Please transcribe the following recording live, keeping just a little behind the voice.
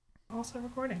also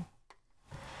recording.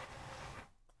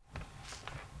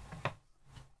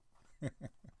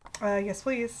 Yes,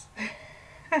 please.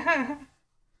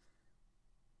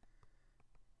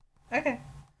 Okay,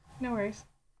 no worries.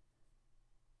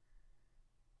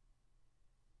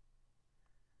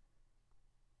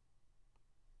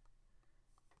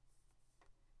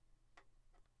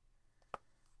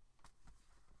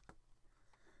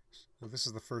 So this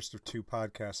is the first of two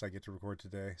podcasts I get to record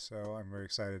today, so I'm very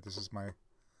excited. This is my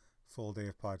full day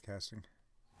of podcasting.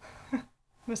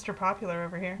 Mr. Popular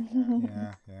over here.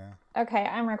 Yeah, yeah. Okay,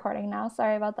 I'm recording now.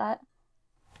 Sorry about that.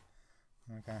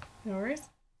 Okay. No worries.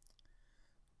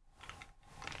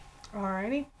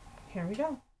 Alrighty, here we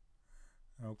go.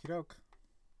 Okie doke.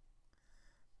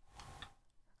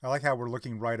 I like how we're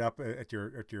looking right up at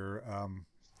your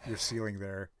ceiling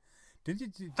there. Did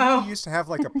you used to have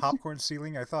like a popcorn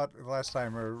ceiling? I thought the last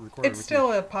time I recorded It's with still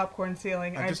you. a popcorn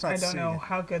ceiling. I'm just I not don't seeing know it.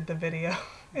 how good the video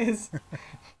is.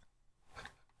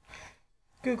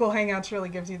 Google Hangouts really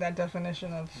gives you that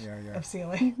definition of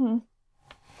ceiling. Mm-hmm.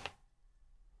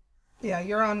 Yeah,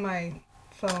 you're on my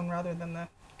phone rather than the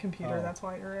computer. Oh. That's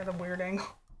why you're at a weird angle.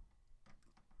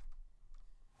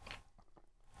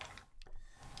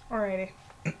 Alrighty.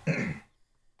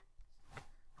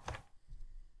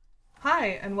 Hi,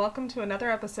 and welcome to another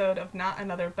episode of Not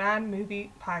Another Bad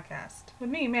Movie Podcast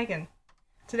with me, Megan.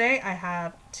 Today I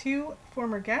have two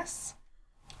former guests.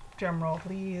 Drum roll,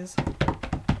 please.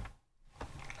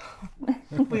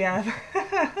 We have.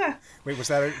 Wait, was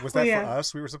that for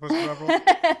us? We were supposed to drum roll?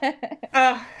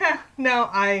 No,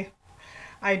 I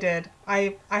did.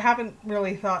 I haven't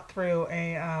really thought through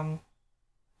a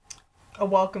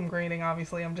welcome greeting.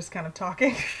 Obviously, I'm just kind of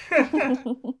talking.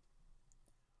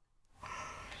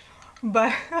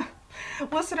 But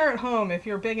listener at home, if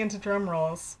you're big into drum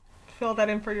rolls, fill that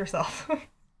in for yourself.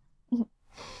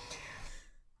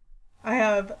 I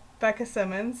have Becca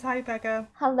Simmons. Hi, Becca.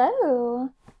 Hello.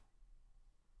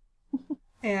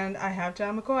 And I have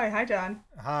John McCoy. Hi, John.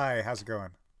 Hi, how's it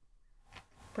going?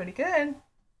 Pretty good.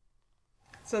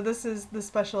 So this is the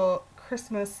special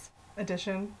Christmas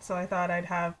edition. So I thought I'd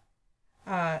have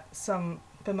some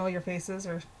familiar faces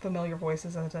or familiar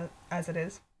voices as it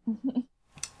is.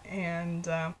 And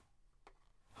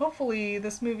hopefully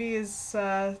this movie is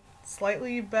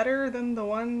slightly better than the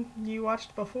one you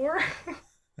watched before.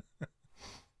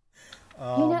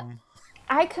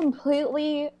 I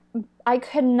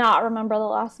could not remember the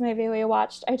last movie we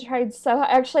watched. I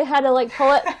actually had to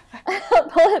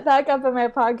pull it back up in my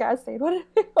podcasting. What did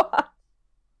we watch?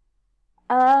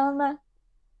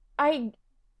 I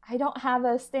don't have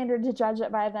a standard to judge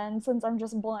it by then, since I'm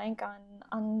just blank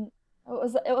on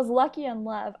it was Lucky in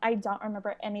Love. I don't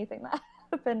remember anything that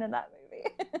happened in that movie.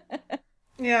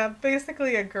 Yeah,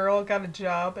 basically a girl got a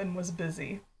job and was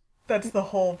busy. That's the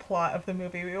whole plot of the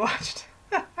movie we watched.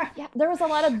 Yeah, there was a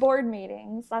lot of board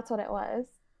meetings. That's what it was.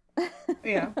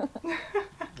 Yeah.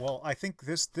 Well, I think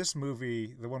this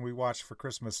movie, the one we watched for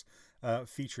Christmas,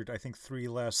 featured, I think, 3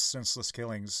 less senseless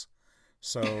killings.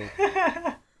 So...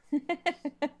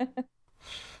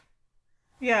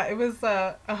 Yeah, it was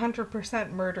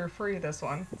 100% murder-free, this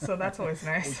one. So that's always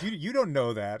nice. Well, you don't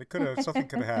know that. Something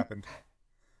could have happened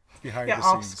behind the scenes.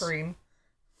 Off screen.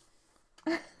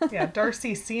 Yeah,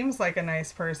 Darcy seems like a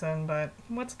nice person, but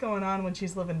what's going on when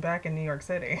she's living back in New York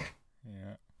City?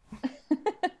 Yeah.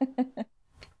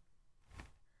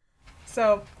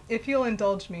 So, if you'll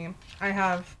indulge me, I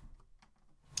have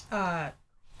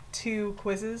 2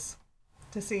 quizzes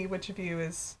to see which of you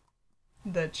is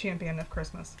the champion of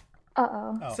Christmas.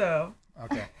 Uh-oh. Oh. So,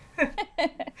 Okay.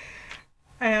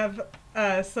 I have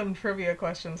some trivia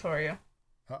questions for you.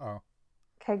 Uh-oh.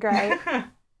 Okay, great.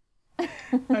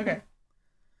 Okay.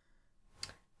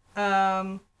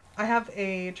 I have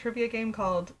a trivia game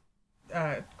called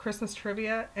Christmas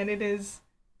Trivia, and it is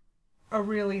a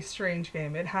really strange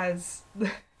game. It has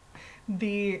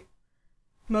the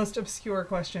most obscure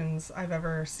questions I've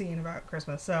ever seen about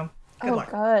Christmas. So, good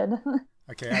luck. Good.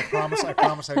 Okay, I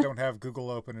promise I don't have Google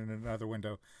open in another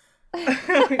window. You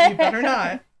better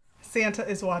not. Santa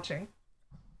is watching.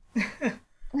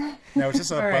 Now, is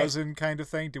this a All right. buzzing kind of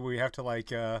thing? Do we have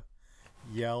to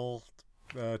yell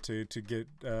to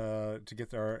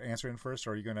get our answer in first,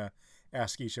 or are you going to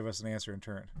ask each of us an answer in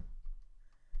turn?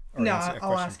 Or No, a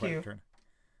I'll question ask in you. turn?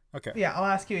 Okay. Yeah, I'll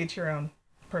ask you each your own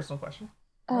personal question.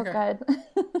 Oh, Okay.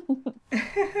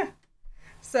 good.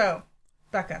 So,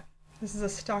 Becca, this is a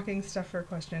stocking stuffer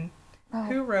question. Oh.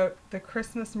 Who wrote the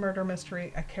Christmas murder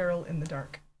mystery A Carol in the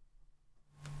Dark?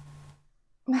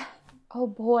 Oh,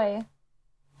 boy.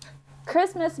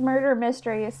 Christmas murder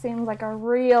mystery seems like a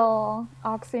real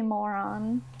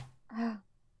oxymoron.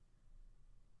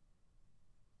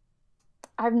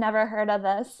 I've never heard of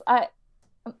this.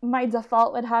 My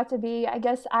default would have to be, I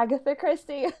guess, Agatha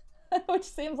Christie, which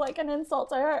seems like an insult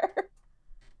to her.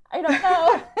 I don't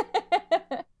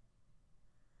know.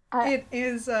 It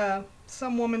is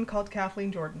some woman called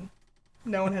Kathleen Jordan.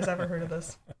 No one has ever heard of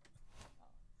this.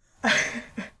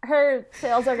 Her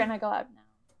sales are gonna go up now.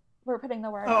 We're putting the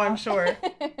word out. Oh, I'm sure.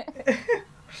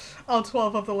 All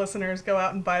 12 of the listeners go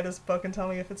out and buy this book and tell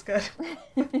me if it's good.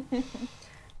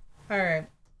 All right.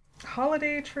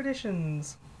 Holiday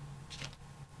traditions.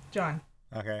 John.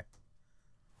 Okay.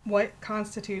 What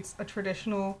constitutes a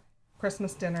traditional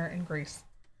Christmas dinner in Greece?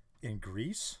 In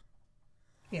Greece?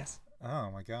 Yes.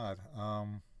 Oh my God.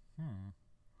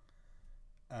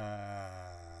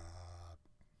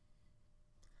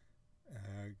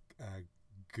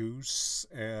 Goose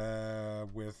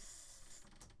with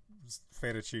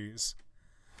feta cheese.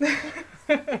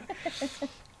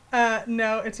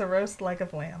 No, it's a roast leg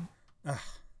of lamb. Ugh.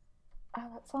 Oh,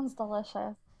 that sounds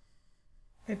delicious.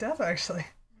 It does, actually.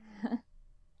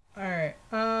 All right.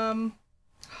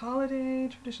 Holiday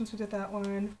traditions, we did that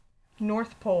one.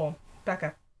 North Pole.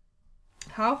 Becca,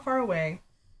 how far away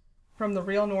from the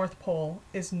real North Pole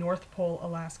is North Pole,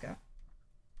 Alaska?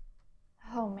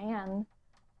 Oh, man.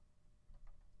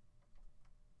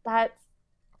 That's...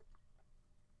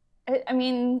 I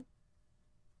mean,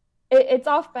 it's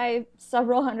off by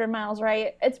several hundred miles,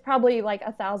 right? It's probably like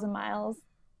 1,000 miles.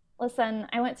 Listen,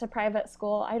 I went to private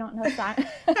school. I don't know science.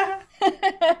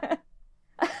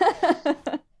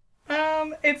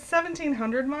 It's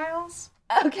 1,700 miles.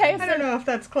 Okay, I don't know if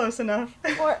that's close enough.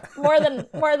 more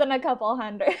than a couple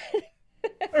hundred.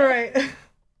 All right.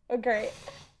 Oh, great.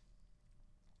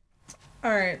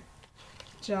 All right,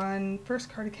 John. First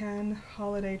Cardigan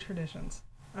holiday traditions.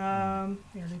 We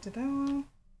already did that one.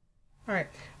 All right.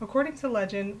 According to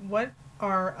legend, what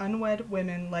are unwed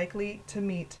women likely to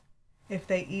meet if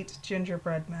they eat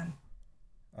gingerbread men?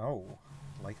 Oh,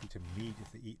 likely to meet if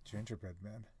they eat gingerbread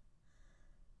men.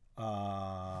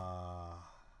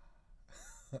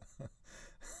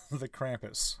 The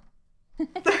Krampus.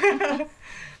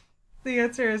 The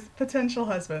answer is potential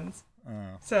husbands.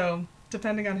 Oh. So,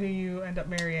 depending on who you end up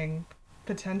marrying,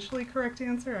 potentially correct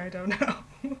answer, I don't know.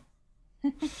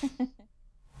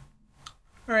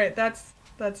 All right, that's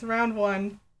round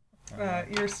one.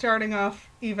 You're starting off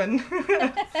even.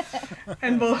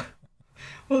 And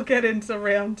we'll get into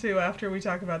round two after we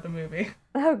talk about the movie.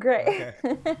 Oh, great.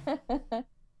 Okay.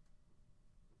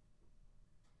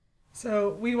 So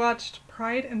we watched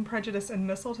Pride and Prejudice and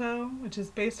Mistletoe, which is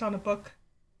based on a book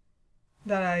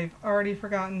that I've already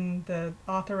forgotten the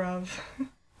author of. I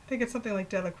think it's something like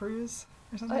De La Cruz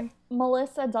or something.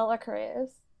 Melissa De La Cruz.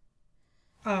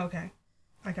 Oh, okay.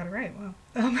 I got it right. Wow.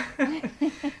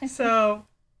 So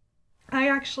I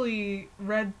actually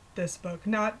read this book,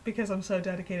 not because I'm so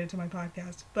dedicated to my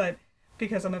podcast, but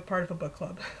because I'm a part of a book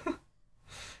club.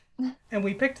 And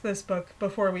we picked this book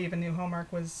before we even knew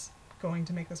Hallmark was going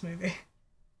to make this movie.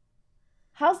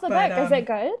 How's the book? Is it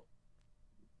good?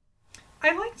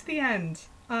 I liked the end.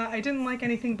 I didn't like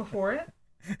anything before it.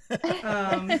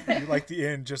 You liked the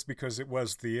end just because it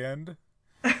was the end?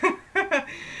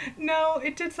 No,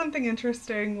 it did something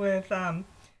interesting with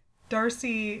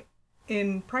Darcy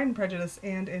in Pride and Prejudice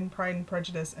and in Pride and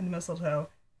Prejudice and Mistletoe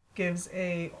gives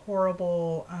a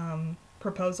horrible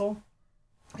proposal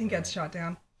and gets shot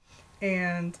down.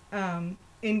 And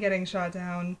in getting shot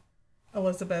down,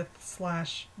 Elizabeth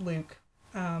 / Luke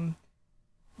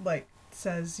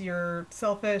says you're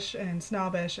selfish and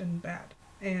snobbish and bad.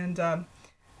 And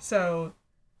so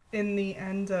in the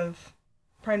end of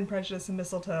Pride and Prejudice and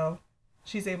Mistletoe,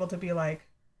 she's able to be like,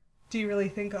 do you really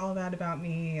think all that about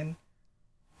me? And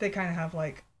they kind of have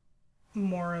like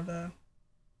more of a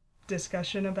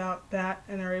discussion about that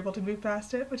and are able to move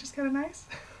past it, which is kind of nice.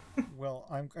 Well,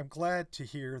 I'm glad to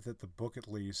hear that the book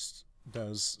at least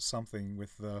does something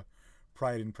with the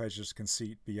Pride and Prejudice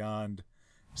conceit beyond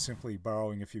simply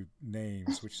borrowing a few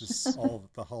names, which is all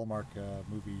that the Hallmark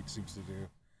movie seems to do.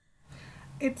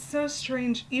 It's so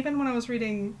strange. Even when I was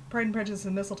reading Pride and Prejudice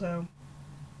and Mistletoe,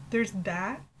 there's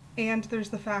that, and there's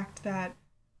the fact that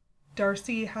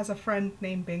Darcy has a friend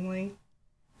named Bingley,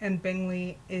 and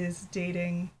Bingley is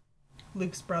dating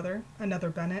Luke's brother, another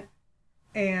Bennet,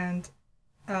 and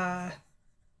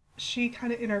she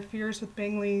kind of interferes with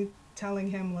Bingley,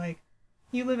 telling him, like,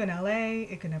 you live in LA,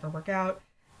 it could never work out,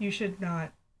 you should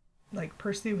not, like,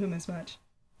 pursue him as much.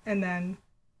 And then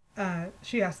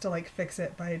she has to, like, fix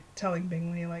it by telling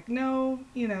Bingley, like, no,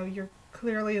 you know, you're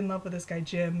clearly in love with this guy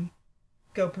Jim,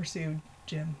 go pursue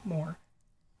Jim more.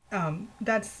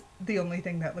 That's the only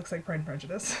thing that looks like Pride and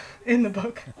Prejudice in the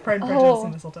book, Pride and Prejudice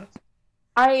and Mistletoe.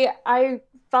 I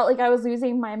felt like I was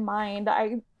losing my mind.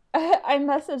 I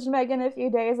messaged Megan a few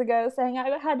days ago saying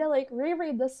I had to like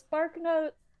reread the Spark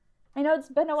Notes. I know it's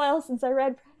been a while since I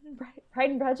read Pride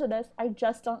and Prejudice. I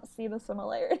just don't see the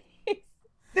similarities.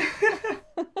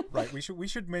 Right. We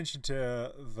should mention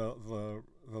to the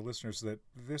listeners that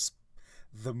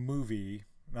the movie,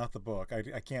 not the book.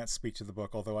 I can't speak to the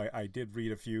book, although I did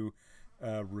read a few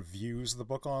reviews of the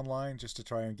book online just to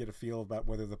try and get a feel about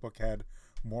whether the book had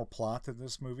more plot than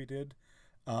this movie did.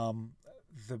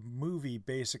 The movie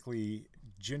basically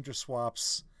gender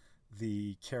swaps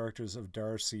the characters of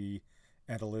Darcy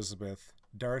and Elizabeth.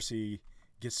 Darcy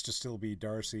gets to still be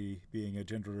Darcy, being a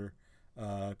gender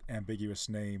ambiguous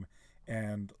name,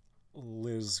 and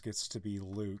Liz gets to be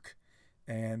Luke.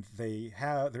 And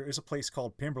there is a place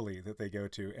called Pemberley that they go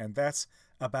to, and that's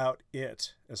about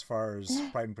it as far as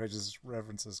Pride and Prejudice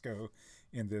references go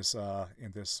in this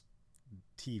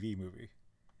TV movie.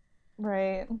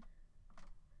 Right.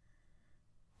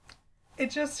 It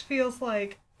just feels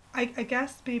like, I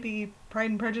guess maybe Pride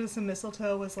and Prejudice and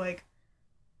Mistletoe was like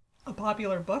a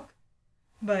popular book,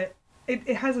 but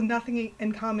it has nothing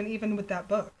in common even with that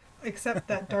book, except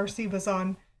that Darcy was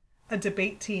on a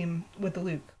debate team with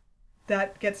Luke.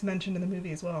 That gets mentioned in the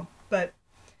movie as well. But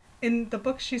in the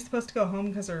book, she's supposed to go home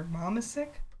because her mom is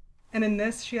sick. And in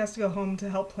this, she has to go home to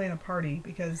help plan a party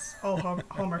because all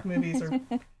Hallmark movies are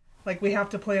like, we have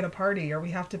to plan a party or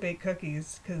we have to bake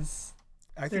cookies because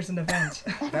there's an event.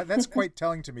 That's quite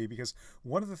telling to me, because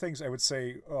one of the things I would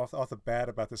say off the bat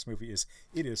about this movie is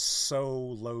it is so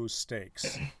low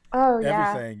stakes. Oh, yeah.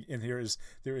 Everything in here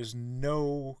there is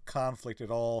no conflict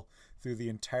at all through the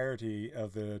entirety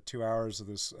of the 2 hours of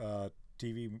this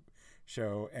TV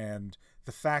show. And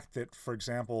the fact that, for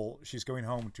example, she's going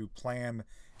home to plan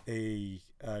a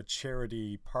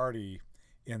charity party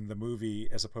in the movie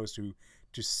as opposed to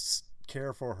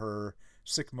care for her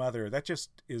sick mother, that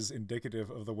just is indicative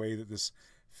of the way that this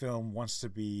film wants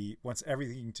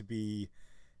everything to be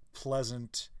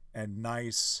pleasant and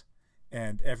nice,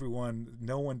 and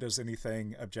no one does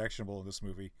anything objectionable in this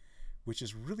movie, which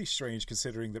is really strange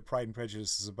considering that Pride and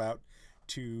Prejudice is about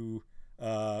two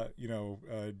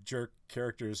jerk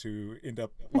characters who end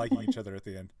up liking each other at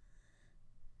the end.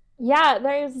 Yeah,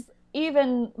 there's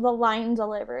even the line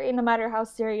delivery, no matter how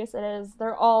serious it is,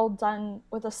 they're all done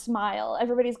with a smile.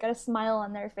 Everybody's got a smile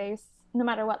on their face, no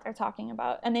matter what they're talking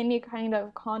about. And any kind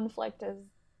of conflict is,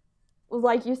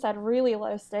 like you said, really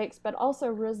low stakes, but also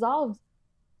resolved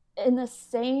in the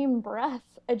same breath.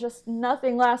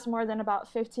 Nothing lasts more than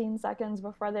about 15 seconds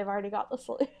before they've already got the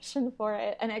solution for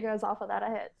it, and it goes off without a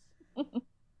hitch.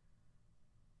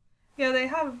 Yeah, they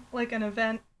have like an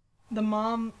event. The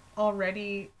mom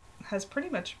already has pretty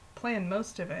much planned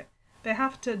most of it. They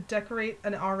have to decorate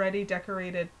an already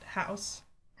decorated house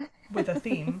with a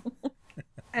theme.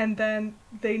 And then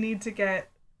they need to get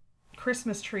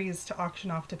Christmas trees to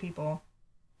auction off to people.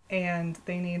 And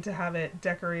they need to have it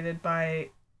decorated by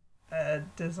a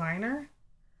designer.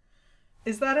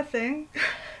 Is that a thing?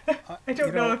 I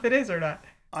don't know if it is or not.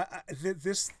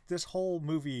 This whole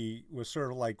movie was sort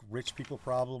of like rich people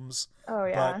problems. Oh,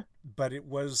 yeah.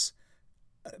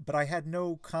 But I had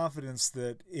no confidence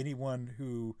that anyone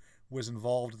who was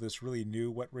involved in this really knew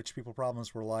what rich people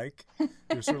problems were like.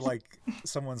 It was sort of like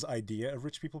someone's idea of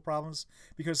rich people problems.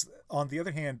 Because on the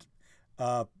other hand,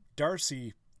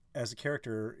 Darcy, as a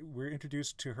character, we're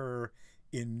introduced to her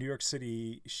in New York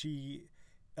City. She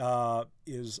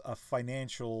is a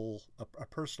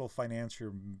personal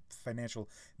financial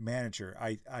manager.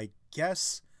 I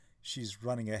guess she's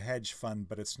running a hedge fund,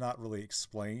 but it's not really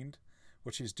explained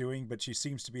what she's doing. But she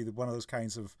seems to be one of those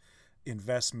kinds of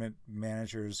investment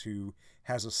managers who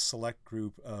has a select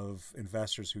group of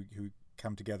investors who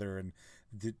come together and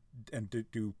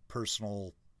do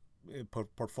personal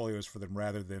portfolios for them,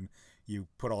 rather than you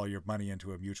put all your money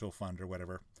into a mutual fund or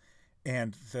whatever.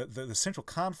 And the central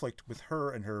conflict with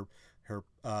her and her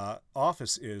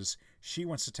office is she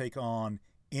wants to take on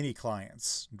any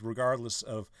clients, regardless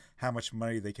of how much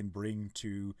money they can bring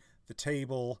to the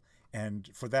table. And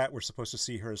for that, we're supposed to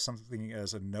see her as something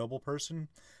as a noble person.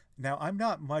 Now, I'm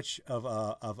not much of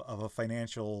a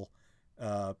financial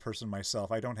person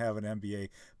myself. I don't have an MBA,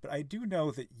 but I do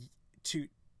know that to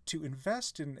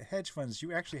invest in hedge funds,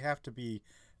 you actually have to be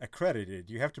accredited.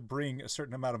 You have to bring a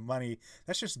certain amount of money.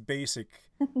 That's just basic.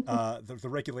 The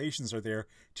regulations are there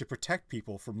to protect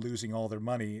people from losing all their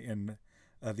money in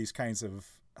these kinds of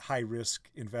high-risk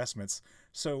investments.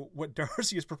 So what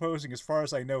Darcy is proposing, as far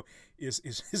as I know,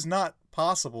 is not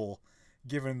possible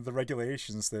given the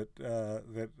regulations that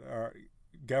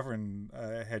govern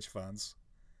hedge funds.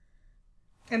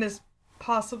 And is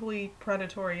possibly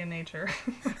predatory in nature.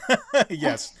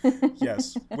 Yes,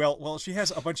 yes. Well, she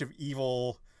has a bunch of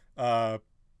evil partners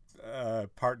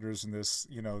in this,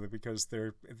 because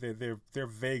they're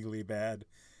vaguely bad.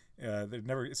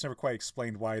 It's never quite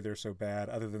explained why they're so bad,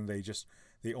 other than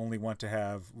they only want to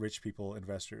have rich people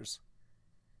investors.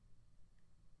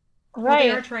 Right. Well,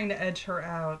 they are trying to edge her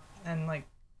out and like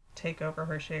take over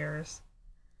her shares.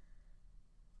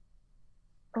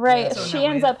 Right. Yeah, so she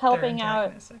ends up helping out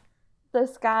antagonistic.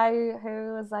 this guy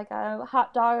who was like a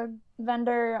hot dog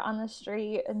vendor on the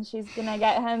street, and she's gonna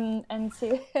get him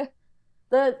into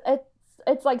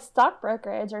it's like stock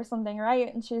brokerage or something,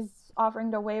 right? And she's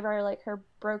offering to waive her like her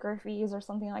broker fees or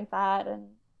something like that, and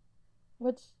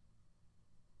which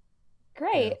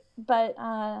great, but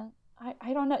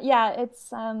I don't know. Yeah,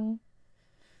 it's I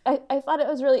thought it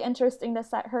was really interesting to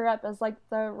set her up as like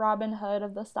the Robin Hood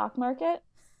of the stock market.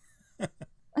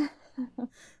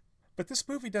 But this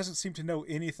movie doesn't seem to know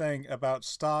anything about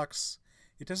stocks.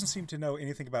 It doesn't seem to know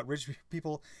anything about rich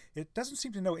people. It doesn't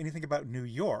seem to know anything about New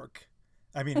York.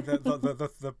 I mean,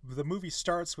 the movie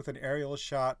starts with an aerial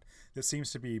shot that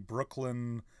seems to be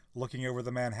Brooklyn looking over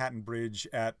the Manhattan Bridge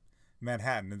at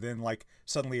Manhattan, and then like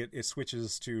suddenly it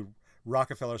switches to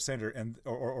Rockefeller Center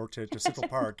or to Central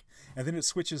Park, and then it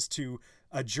switches to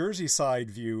a Jersey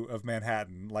side view of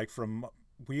Manhattan, like from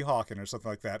Weehawken or something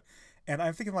like that. And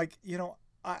I'm thinking, like,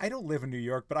 I don't live in New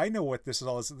York, but I know what this is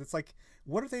all. It's like,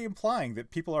 what are they implying? That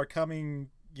people are coming,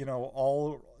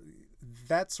 all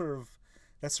that sort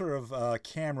of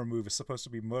camera move is supposed to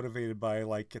be motivated by,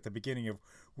 like, at the beginning of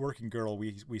Working Girl,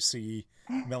 we see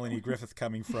Melanie Griffith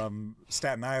coming from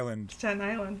Staten Island.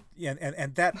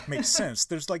 And that makes sense.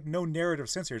 There's like no narrative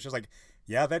sense here. It's just like,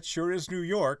 yeah, that sure is New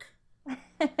York.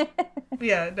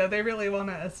 Yeah, no, they really want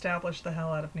to establish the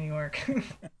hell out of New York.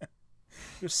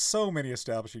 There's so many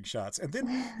establishing shots. And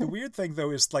then the weird thing, though,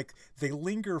 is like they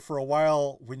linger for a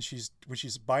while when she's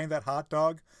buying that hot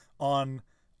dog on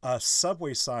a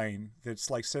subway sign that's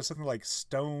like says something like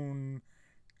Stone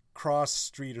Cross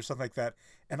Street or something like that.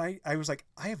 And I was like,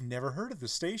 I have never heard of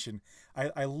this station.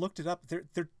 I looked it up.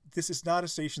 This is not a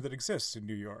station that exists in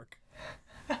New York.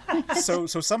 So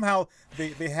somehow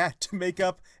they had to make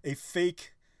up a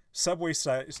fake subway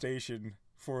station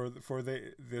for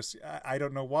this. I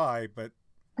don't know why, but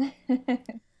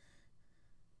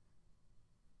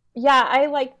yeah, I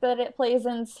like that it plays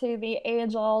into the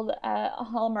age-old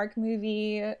Hallmark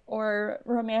movie or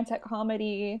romantic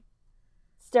comedy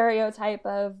stereotype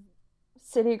of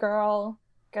city girl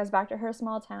goes back to her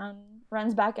small town,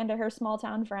 runs back into her small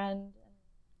town friend, and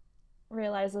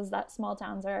realizes that small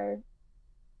towns are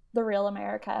the real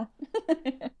America.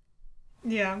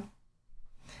 Yeah.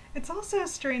 It's also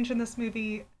strange in this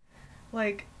movie,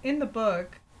 like, in the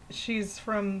book, she's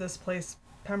from this place,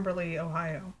 Pemberley,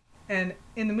 Ohio. And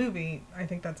in the movie, I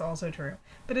think that's also true.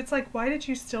 But it's like, why did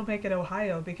you still make it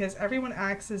Ohio? Because everyone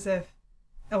acts as if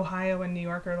Ohio and New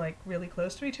York are, like, really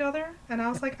close to each other. And I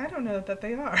was like, I don't know that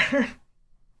they are.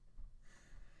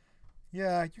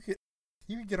 Yeah,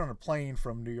 you could get on a plane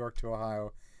from New York to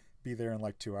Ohio, be there in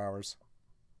like 2 hours.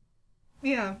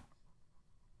 Yeah.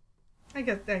 I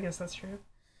guess that's true.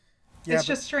 Yeah, it's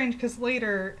just strange because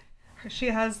later she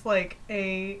has like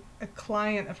a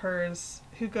client of hers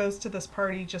who goes to this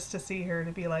party just to see her,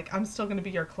 to be like, I'm still going to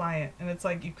be your client. And it's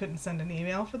like, you couldn't send an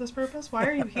email for this purpose? Why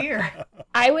are you here?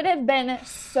 I would have been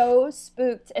so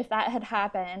spooked if that had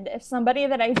happened. If somebody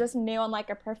that I just knew on like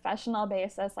a professional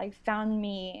basis like found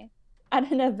me at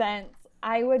an event,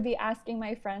 I would be asking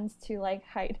my friends to like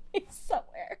hide me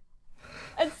somewhere.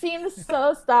 It seems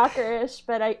so stalkerish,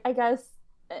 but I guess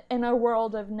in a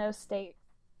world of no stakes,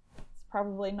 it's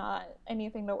probably not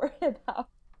anything to worry about.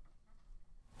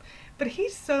 But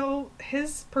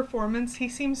his performance, he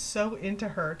seems so into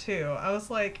her too. I was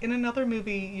like, in another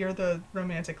movie, you're the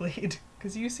romantic lead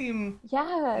because you seem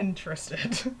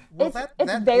interested. Well,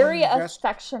 it's very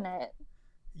affectionate.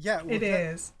 Yeah, it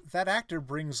is. That actor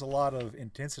brings a lot of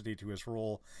intensity to his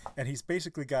role, and he's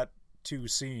basically got 2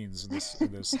 scenes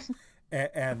in this.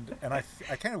 And I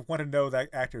kind of want to know that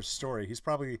actor's story. He's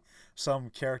probably some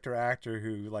character actor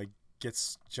who like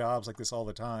gets jobs like this all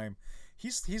the time.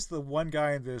 He's the one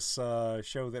guy in this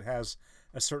show that has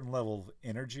a certain level of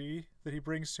energy that he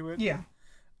brings to it. Yeah.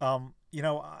 I'll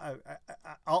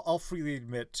freely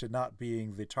admit to not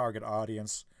being the target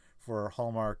audience for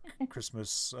Hallmark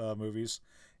Christmas movies,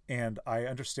 and I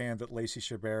understand that Lacey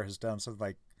Chabert has done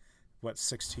something like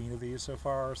 16 of these so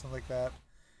far or something like that.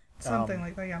 Something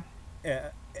like that, yeah.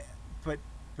 But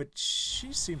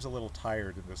she seems a little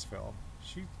tired in this film.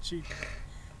 She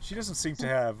doesn't seem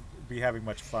to be having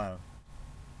much fun.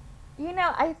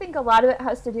 I think a lot of it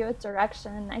has to do with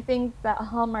direction. I think that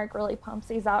Hallmark really pumps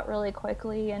these out really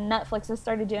quickly, and Netflix has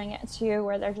started doing it too,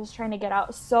 where they're just trying to get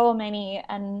out so many.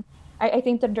 And I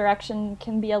think the direction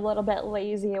can be a little bit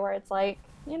lazy, where it's like,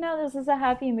 this is a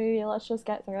happy movie. Let's just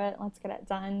get through it. Let's get it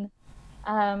done.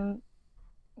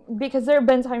 Because there have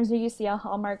been times where you see a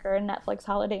Hallmark or a Netflix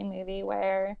holiday movie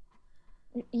where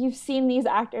you've seen these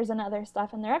actors and other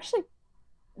stuff, and they're actually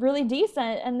really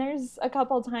decent. And there's a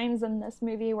couple times in this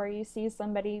movie where you see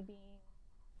somebody being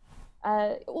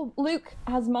Luke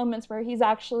has moments where he's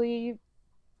actually,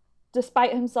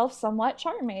 despite himself, somewhat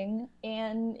charming,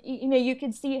 and you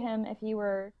could see him, if he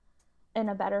were in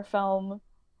a better film,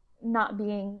 not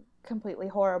being completely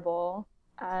horrible.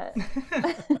 But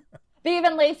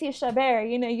even Lacey Chabert,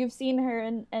 you've seen her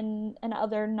in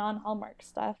other non-Hallmark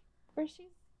stuff where she's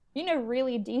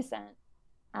really decent.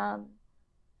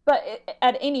 But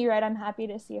at any rate, I'm happy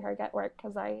to see her get work,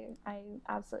 because I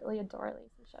absolutely adore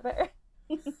Lacey Chabert.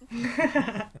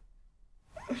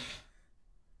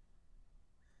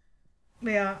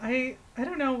 Yeah, I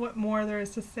don't know what more there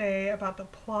is to say about the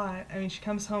plot. I mean, she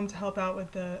comes home to help out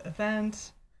with the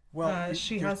event. Well,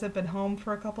 she hasn't been home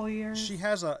for a couple of years. She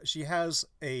has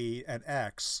an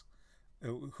ex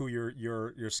who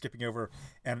you're skipping over,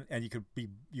 and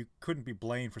you couldn't be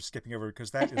blamed for skipping over,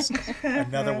 because that is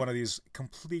another one of these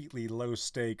completely low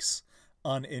stakes,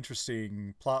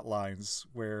 uninteresting plot lines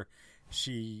where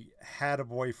she had a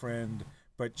boyfriend,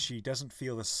 but she doesn't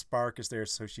feel the spark is there,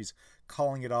 so she's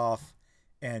calling it off,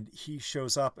 and he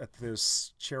shows up at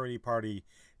this charity party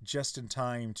just in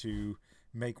time to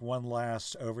make one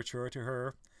last overture to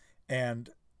her, and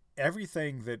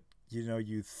everything that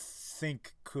you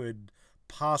think could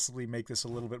possibly make this a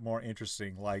little bit more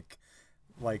interesting, like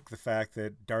the fact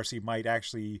that Darcy might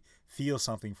actually feel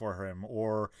something for him,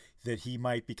 or that he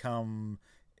might become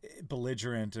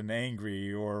belligerent and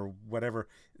angry or whatever,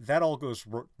 that all goes,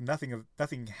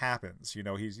 nothing happens.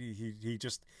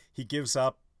 He gives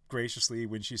up graciously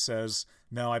when she says,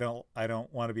 no, I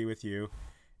don't want to be with you,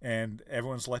 and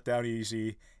everyone's let down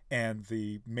easy. And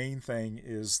the main thing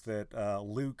is that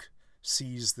Luke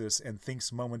sees this and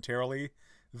thinks momentarily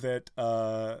that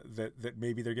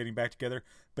maybe they're getting back together,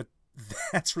 but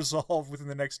that's resolved within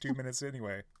the next 2 minutes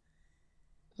anyway.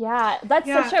 Yeah, that's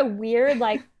such a weird,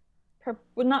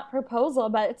 not proposal,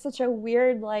 but it's such a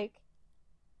weird,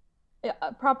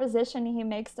 proposition he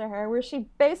makes to her, where she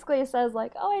basically says,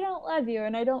 oh, I don't love you,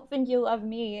 and I don't think you love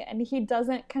me, and he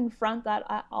doesn't confront that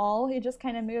at all. He just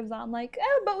kind of moves on,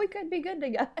 but we could be good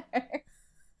together.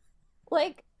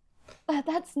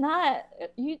 That's not,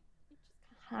 you just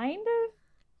kind of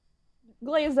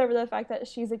glazed over the fact that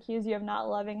she's accused you of not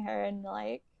loving her, and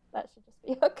that should just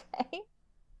be okay.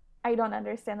 I don't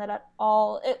understand that at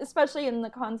all, especially in the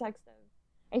context of,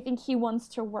 I think he wants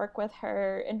to work with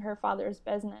her in her father's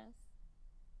business.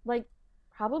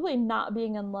 Probably not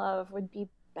being in love would be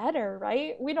better,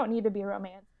 right? We don't need to be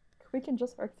romantic. We can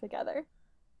just work together.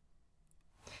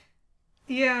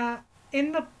 Yeah,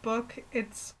 in the book,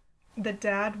 it's the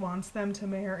dad wants them to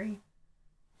marry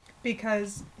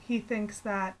because he thinks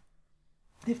that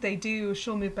if they do,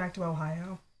 she'll move back to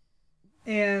Ohio.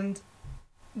 And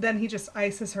then he just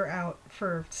ices her out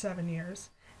for 7 years.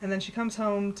 And then she comes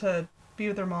home to be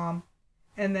with her mom.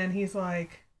 And then he's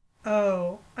like,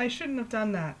 oh, I shouldn't have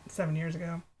done that 7 years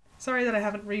ago. Sorry that I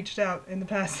haven't reached out in the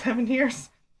past 7 years.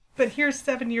 But here's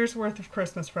 7 years worth of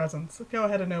Christmas presents. Go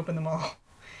ahead and open them all.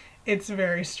 It's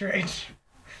very strange.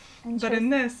 But in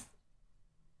this,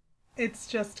 it's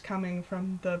just coming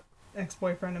from the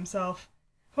ex-boyfriend himself,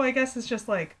 who I guess is just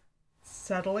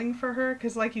settling for her.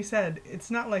 Because like you said,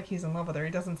 it's not like he's in love with her.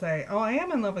 He doesn't say, oh, I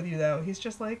am in love with you though. He's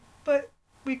just but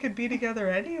we could be together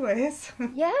anyways.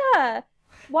 Yeah.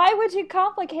 Why would you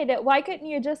complicate it? Why couldn't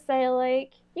you just say,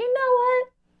 you know what?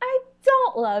 I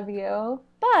don't love you,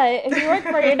 but if you work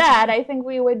for your dad, I think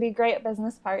we would be great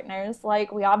business partners.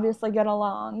 We obviously get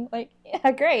along.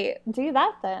 Yeah, great. Do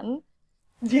that then.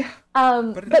 Yeah.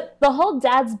 But the whole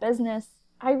dad's business,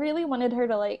 I really wanted her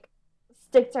to,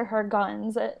 stick to her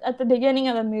guns. At the beginning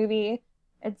of the movie,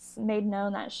 it's made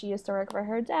known that she used to work for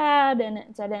her dad, and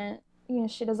it didn't,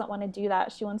 she doesn't want to do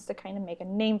that. She wants to kind of make a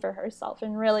name for herself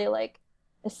and really,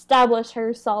 establish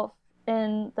herself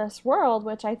in this world,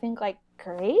 which I think,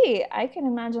 great. I can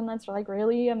imagine that's,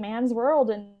 really a man's world,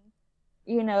 and,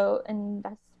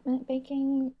 investment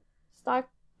banking,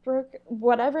 stockbroker,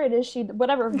 whatever it is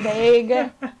whatever vague.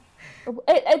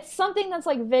 It's something that's,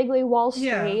 vaguely Wall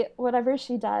Street, whatever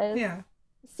she does. Yeah.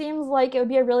 Seems like it would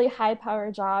be a really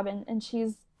high-powered job, and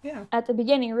she's, at the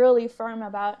beginning, really firm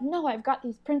about, no, I've got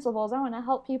these principles. I want to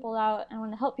help people out. I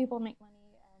want to help people make money,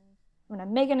 and I'm going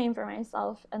to make a name for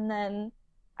myself. And then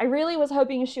I really was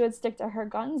hoping she would stick to her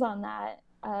guns on that,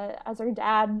 as her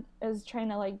dad is trying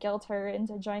to like guilt her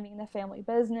into joining the family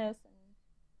business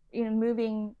and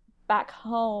moving back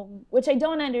home, which I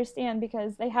don't understand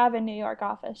because they have a New York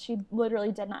office. She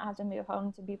literally did not have to move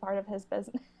home to be part of his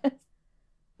business.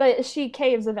 But she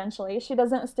caves eventually. She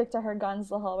doesn't stick to her guns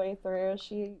the whole way through.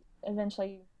 She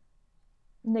eventually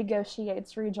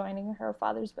negotiates rejoining her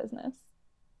father's business.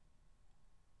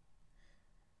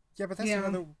 Yeah, but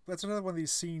that's another one of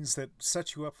these scenes that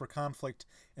sets you up for conflict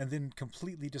and then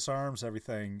completely disarms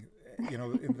everything.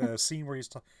 In the scene where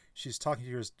she's talking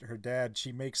to her dad,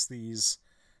 she makes these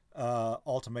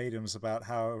ultimatums about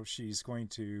how she's going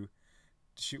to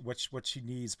what she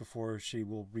needs before she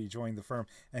will rejoin the firm,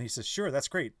 and he says, "Sure, that's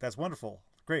great, that's wonderful,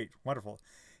 great, wonderful."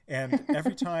 And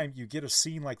every time you get a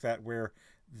scene like that where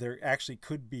there actually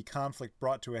could be conflict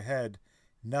brought to a head,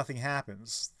 nothing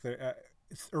happens.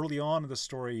 Early on in the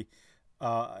story,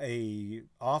 a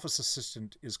office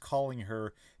assistant is calling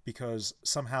her because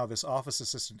somehow this office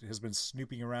assistant has been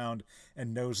snooping around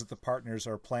and knows that the partners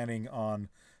are planning on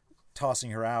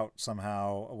tossing her out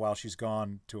somehow while she's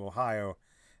gone to Ohio.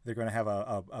 They're going to have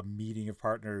a meeting of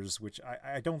partners, which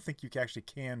I don't think you actually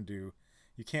can do.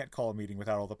 You can't call a meeting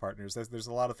without all the partners. There's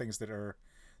a lot of things that are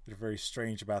very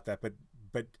strange about that.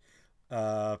 But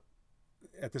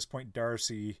at this point,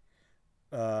 Darcy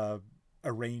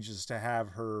arranges to have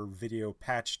her video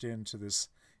patched into this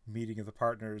meeting of the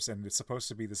partners, and it's supposed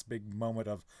to be this big moment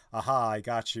of "aha, I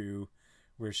got you,"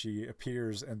 where she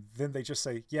appears, and then they just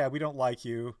say, "Yeah, we don't like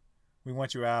you, we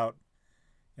want you out,"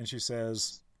 and she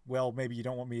says, "Well, maybe you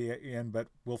don't want me in, but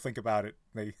we'll think about it."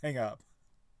 They hang up.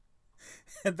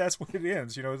 And that's what it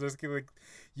ends. Like,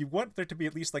 you want there to be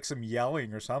at least like some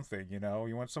yelling or something. You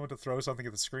want someone to throw something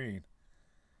at the screen.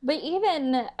 But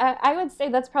even, I would say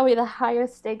that's probably the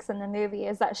highest stakes in the movie,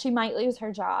 is that she might lose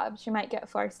her job. She might get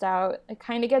forced out. It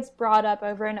kind of gets brought up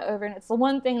over and over, and it's the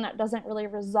one thing that doesn't really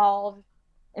resolve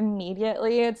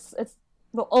immediately. It's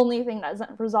the only thing that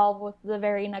doesn't resolve with the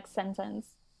very next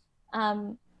sentence.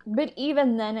 But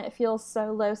even then, it feels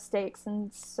so low stakes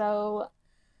and so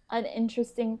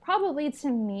uninteresting, probably to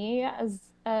me as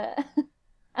a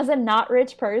as a not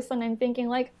rich person. I'm thinking,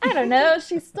 like, I don't know,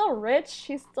 she's still rich,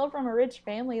 she's still from a rich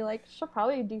family, like she'll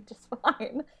probably do just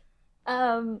fine.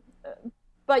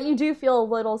 But you do feel a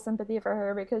little sympathy for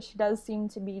her because she does seem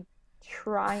to be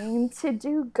trying to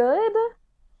do good,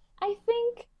 I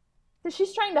think.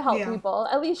 She's trying to help people.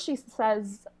 At least she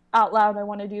says out loud, I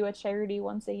want to do a charity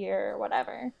once a year or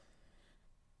whatever.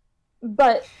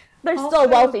 But they're still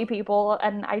wealthy people,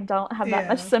 and I don't have that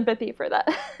much sympathy for that.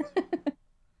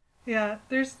 Yeah,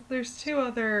 there's two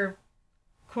other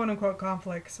quote-unquote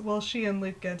conflicts. Will she and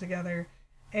Luke get together,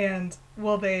 and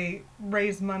will they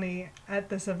raise money at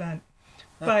this event?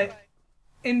 But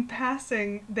in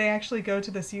passing, they actually go to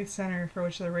this youth center for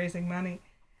which they're raising money,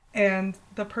 and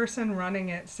the person running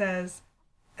it says,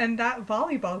 "And that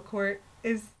volleyball court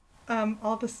is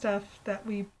all the stuff that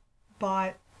we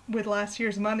bought with last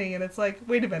year's money." And it's like,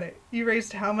 wait a minute, you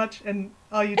raised how much and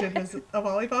all you did was a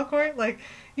volleyball court? Like,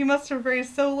 you must have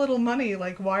raised so little money.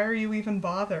 Like, why are you even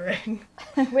bothering?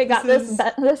 We got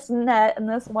this net and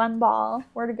this one ball.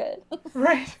 We're good.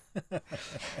 Right.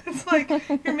 It's like,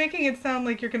 you're making it sound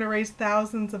like you're going to raise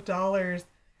thousands of dollars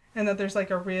and that there's like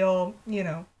a real,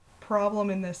 problem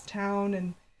in this town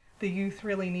and the youth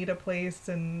really need a place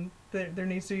and there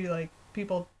needs to be like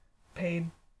people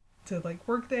paid to like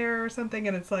work there or something,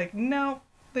 and it's like, no,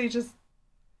 they just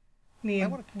need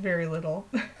very little.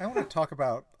 I want to talk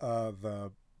about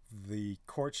the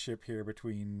courtship here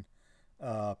between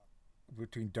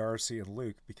Darcy and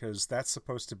Luke, because that's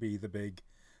supposed to be the big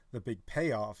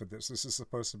payoff of this. This is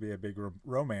supposed to be a big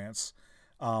romance,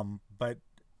 but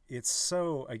it's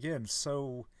so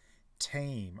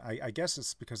tame. I guess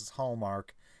it's because it's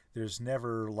Hallmark. There's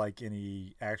never like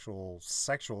any actual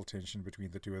sexual tension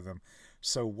between the two of them.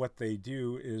 So what they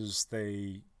do is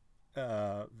they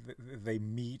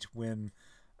meet when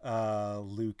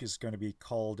Luke is going to be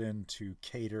called in to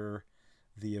cater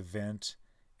the event,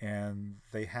 and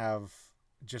they have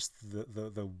just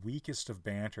the weakest of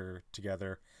banter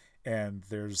together. And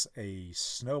there's a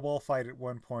snowball fight at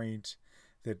one point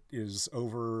that is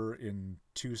over in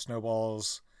 2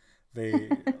 snowballs.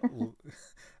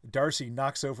 Darcy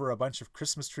knocks over a bunch of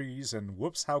Christmas trees, and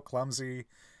whoops, how clumsy,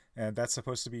 and that's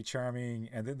supposed to be charming.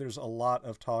 And then there's a lot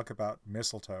of talk about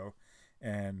mistletoe,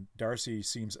 and Darcy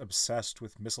seems obsessed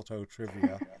with mistletoe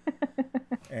trivia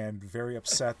and very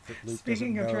upset that Luke doesn't know.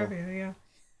 Speaking of trivia,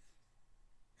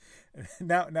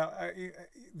 Now,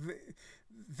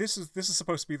 this is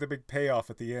supposed to be the big payoff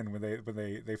at the end when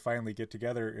they finally get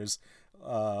together. Is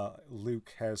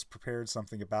Luke has prepared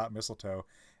something about mistletoe,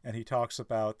 and he talks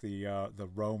about the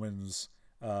Romans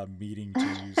meeting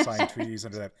to sign treaties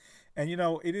under that. And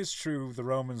it is true, the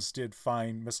Romans did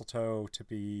find mistletoe to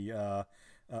be a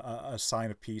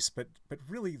sign of peace, but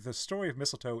really the story of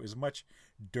mistletoe is much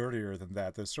dirtier than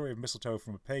that. The story of mistletoe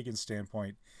from a pagan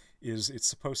standpoint is it's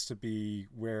supposed to be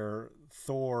where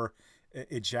Thor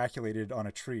ejaculated on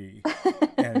a tree,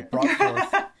 and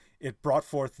it brought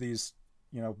forth these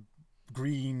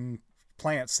green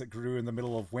plants that grew in the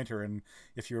middle of winter. And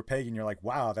if you're a pagan, you're like,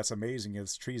 wow, that's amazing,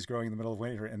 it's trees growing in the middle of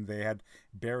winter, and they had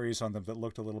berries on them that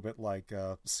looked a little bit like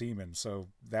semen. So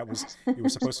it was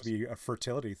supposed to be a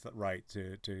fertility rite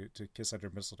to kiss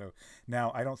under mistletoe.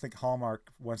 Now I don't think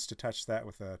Hallmark wants to touch that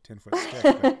with a 10-foot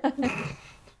stick, but...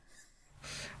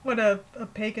 What, a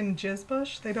pagan jizz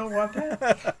bush? They don't want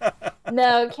that?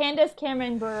 No, Candace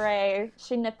Cameron Bure,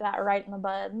 she nipped that right in the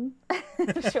bud.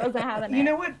 She wasn't having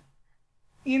it.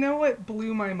 You know what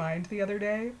blew my mind the other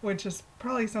day, which is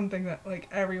probably something that like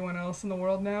everyone else in the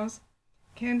world knows?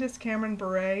 Candace Cameron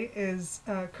Bure is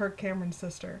Kirk Cameron's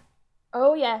sister.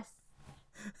 Oh, yes.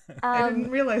 I didn't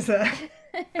realize that.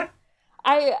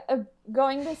 I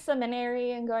going to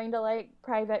seminary and going to like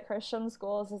private Christian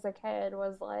schools as a kid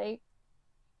was like,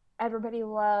 everybody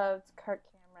loved Kirk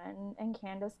Cameron, and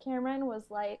Candace Cameron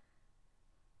was like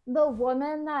the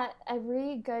woman that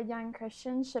every good young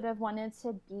Christian should have wanted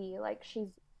to be. Like, she's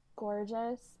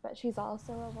gorgeous, but she's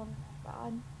also a woman of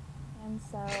God. And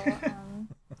so,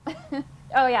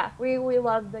 oh yeah, we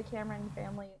love the Cameron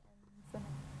family in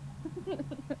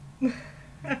seminary.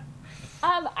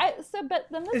 But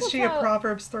the mistletoe... Is she a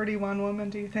Proverbs 31 woman,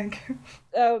 do you think?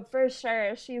 Oh, for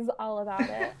sure. She's all about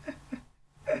it.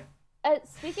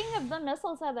 Speaking of the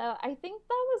mistletoe, though, I think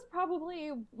that was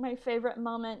probably my favorite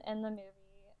moment in the movie.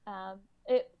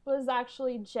 It was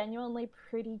actually genuinely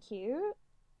pretty cute.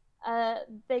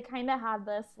 They kind of had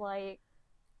this, like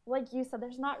you said,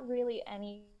 there's not really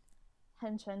any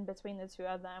tension between the two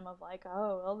of them of like,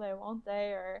 oh, will they, won't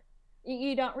they? Or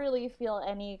you don't really feel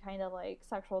any kind of like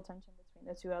sexual tension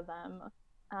between the two of them.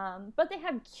 But they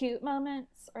have cute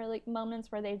moments, or like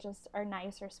moments where they just are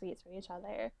nice or sweet to each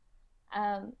other.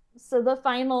 So the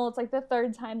final, it's like the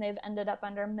third time they've ended up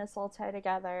under mistletoe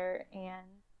together, and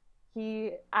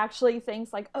he actually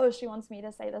thinks like, oh, she wants me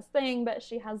to say this thing, but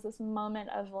she has this moment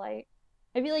of like,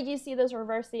 I feel like you see this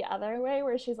reverse the other way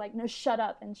where she's like, no, shut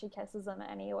up, and she kisses him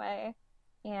anyway.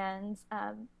 And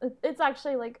it's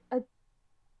actually like a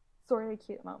sort of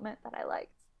cute moment that I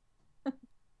liked.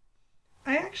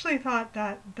 I actually thought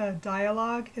that the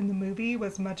dialogue in the movie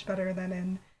was much better than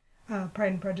in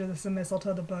Pride and Prejudice and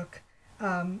Mistletoe, the book.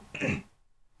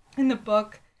 In the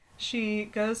book, she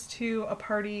goes to a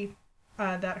party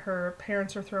that her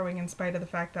parents are throwing in spite of the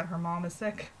fact that her mom is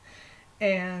sick,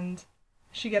 and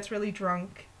she gets really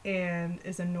drunk and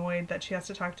is annoyed that she has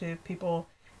to talk to people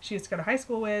she used to go to high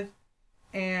school with,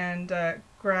 and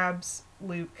grabs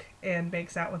Luke and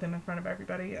makes out with him in front of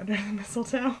everybody under the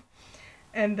mistletoe.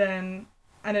 And then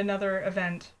at another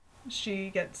event, she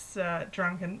gets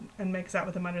drunk and makes out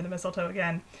with him under the mistletoe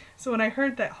again. So when I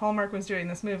heard that Hallmark was doing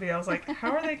this movie, I was like,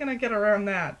 how are they going to get around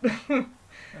that?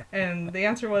 And the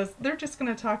answer was, they're just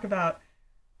going to talk about,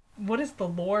 what does the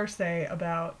lore say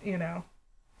about,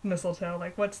 mistletoe?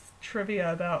 Like, what's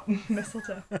trivia about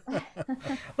mistletoe?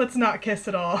 Let's not kiss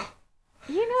at all.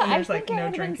 I think it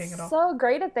would have been so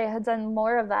great if they had done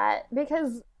more of that,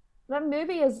 because the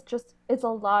movie is just, it's a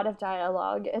lot of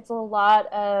dialogue. It's a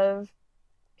lot of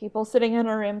people sitting in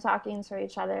a room talking to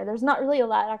each other. There's not really a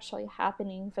lot actually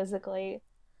happening physically.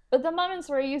 But the moments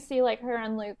where you see like her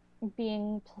and Luke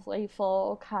being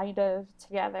playful kind of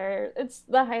together, it's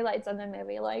the highlights of the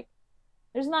movie. Like,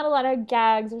 there's not a lot of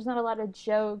gags, there's not a lot of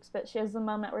jokes, but she has the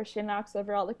moment where she knocks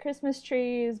over all the Christmas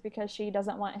trees because she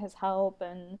doesn't want his help.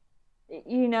 And,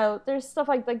 there's stuff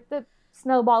like the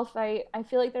snowball fight. I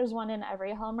feel like there's one in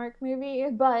every Hallmark movie,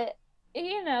 but,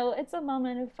 it's a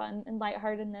moment of fun and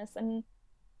lightheartedness. And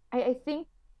I think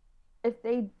if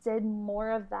they did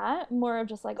more of that, more of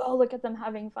just like, oh, look at them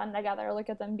having fun together, look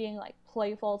at them being like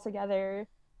playful together,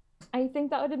 I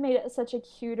think that would have made it such a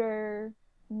cuter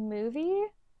movie.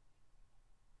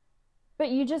 But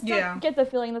you just don't get the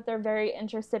feeling that they're very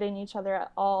interested in each other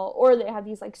at all, or they have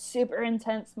these like super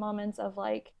intense moments of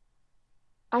like,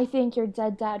 I think your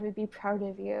dead dad would be proud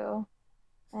of you,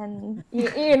 and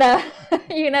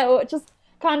just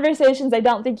conversations I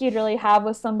don't think you'd really have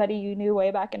with somebody you knew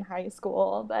way back in high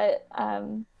school, but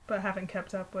haven't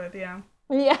kept up with. Yeah.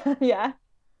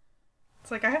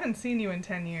 It's like, I haven't seen you in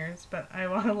 10 years, but I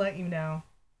want to let you know.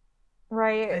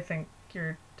 Right. I think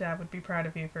your Dad would be proud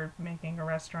of you for making a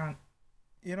restaurant.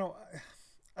 You know,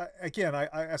 again,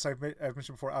 as I've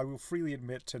mentioned before, I will freely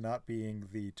admit to not being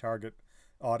the target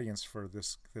audience for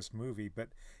this movie, but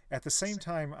at the same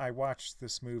time I watched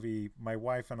this movie, my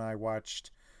wife and I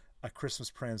watched A Christmas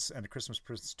Prince and A Christmas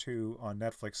Prince 2 on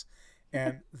Netflix,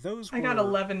 and those I got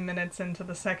 11 minutes into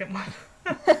the second one.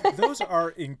 Those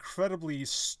are incredibly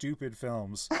stupid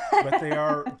films, but they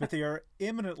are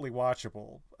eminently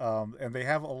watchable, and they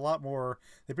have a lot more.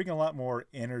 They bring a lot more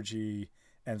energy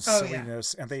and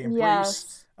silliness, and they embrace.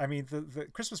 Yes. I mean, the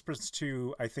Christmas Prince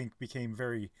 2, I think, became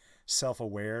very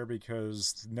self-aware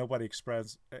because nobody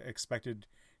expected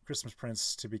Christmas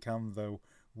Prince to become the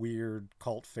weird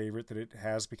cult favorite that it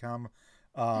has become.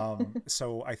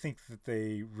 So I think that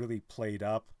they really played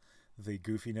up the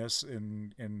goofiness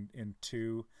in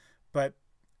 2. But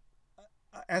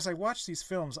as I watch these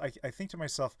films, I think to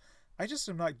myself, I just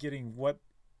am not getting what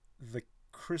the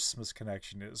Christmas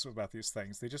connection is about these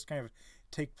things. They just kind of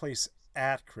take place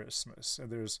at Christmas, and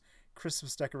there's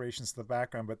Christmas decorations in the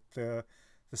background, but the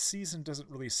season doesn't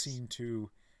really seem to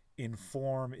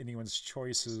inform anyone's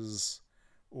choices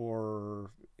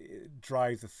or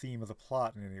drive the theme of the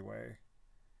plot in any way.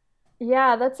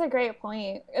 Yeah, that's a great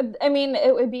point. I mean,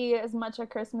 it would be as much a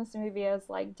Christmas movie as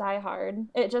like Die Hard.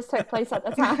 It just took place at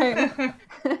the time.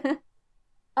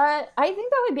 I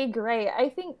think that would be great. I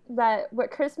think that what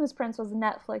Christmas Prince was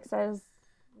Netflix as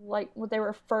like what they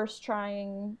were first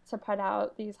trying to put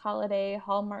out, these holiday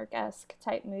Hallmark-esque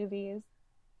type movies.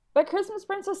 But Christmas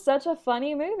Prince was such a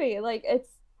funny movie. Like,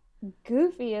 it's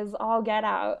goofy as all get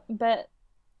out, but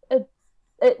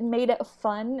it made it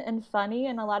fun and funny,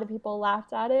 and a lot of people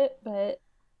laughed at it. But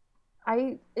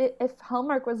if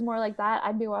Hallmark was more like that,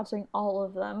 I'd be watching all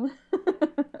of them.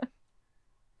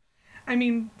 I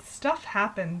mean, stuff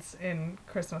happens in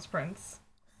Christmas Prince,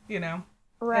 you know?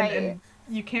 Right. And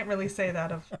you can't really say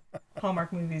that of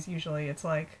Hallmark movies usually. It's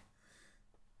like,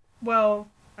 well,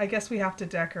 I guess we have to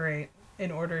decorate in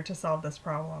order to solve this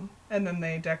problem. And then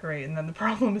they decorate, and then the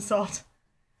problem is solved.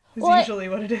 Is usually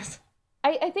what it is.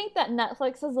 I think that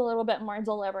Netflix is a little bit more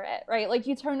deliberate, right? Like,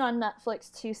 you turn on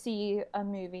Netflix to see a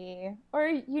movie, or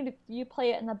you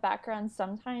play it in the background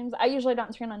sometimes. I usually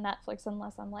don't turn on Netflix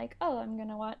unless I'm like, oh, I'm going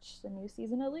to watch the new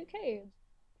season of Luke Cage.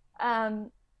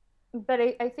 But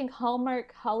I think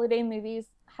Hallmark holiday movies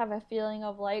have a feeling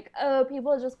of like, oh,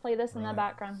 people just play this in the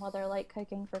background while they're like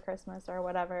cooking for Christmas or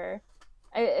whatever.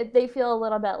 They feel a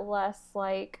little bit less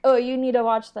like, oh, you need to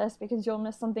watch this because you'll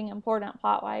miss something important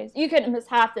plot-wise. You could miss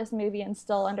half this movie and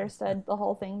still understood the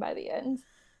whole thing by the end.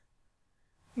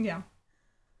 Yeah. I'm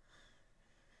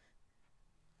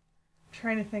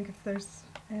trying to think if there's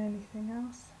anything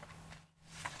else.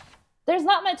 There's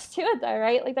not much to it though,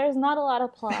 right? Like, there's not a lot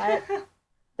of plot.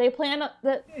 They plan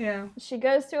that. Yeah. She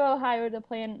goes to Ohio to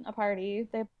plan a party.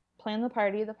 They plan the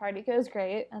party. The party goes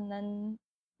great, and then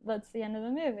that's the end of the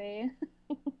movie.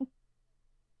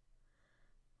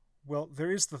 Well,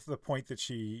 there is the point that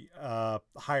she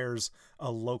hires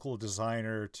a local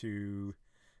designer to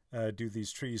do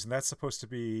these trees, and that's supposed to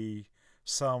be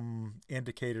some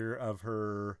indicator of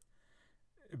her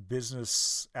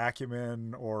business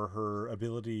acumen or her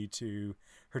ability to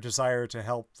her desire to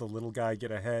help the little guy get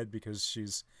ahead because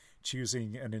she's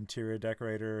choosing an interior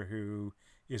decorator who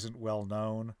isn't well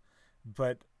known.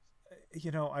 But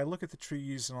you know, I look at the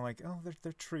trees and I'm like, oh,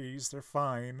 they're trees, they're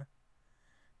fine,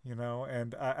 you know.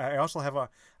 And I also have a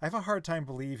hard time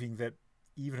believing that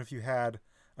even if you had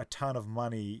a ton of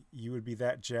money, you would be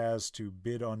that jazzed to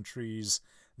bid on trees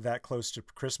that close to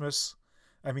Christmas.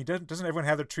 I mean, doesn't everyone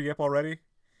have their tree up already?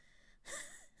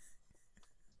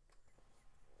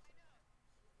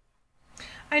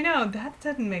 I know, that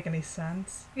didn't make any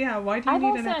sense. Yeah, why do you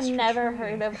need an extra I've also never tree?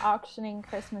 heard of auctioning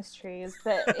Christmas trees,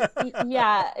 but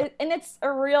and it's a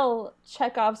real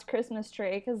Chekhov's Christmas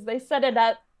tree, because they set it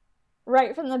up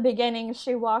right from the beginning.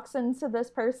 She walks into this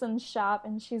person's shop,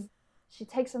 and she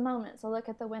takes a moment to look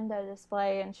at the window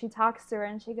display, and she talks to her,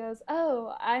 and she goes,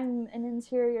 oh, I'm an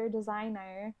interior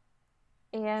designer.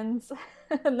 And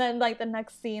then, like, the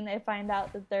next scene, they find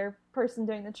out that their person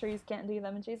doing the trees can't do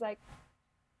them, and she's like,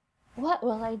 what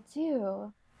will I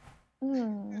do?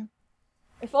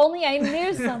 If only I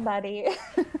knew somebody.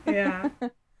 Yeah.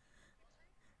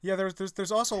 Yeah,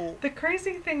 there's also the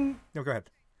crazy thing. No, go ahead.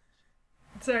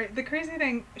 Sorry, the crazy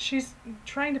thing. She's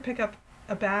trying to pick up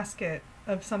a basket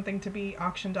of something to be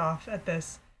auctioned off at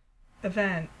this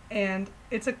event, and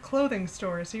it's a clothing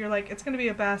store. So you're like, it's going to be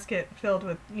a basket filled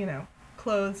with, you know,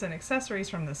 clothes and accessories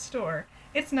from this store.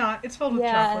 It's not. It's filled with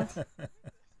chocolates.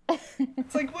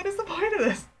 It's like, what is the point of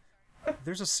this?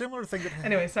 There's a similar thing that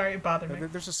anyway, sorry, it bothered me.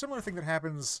 There's a similar thing that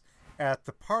happens at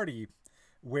the party,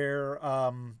 where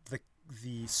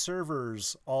the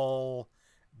servers all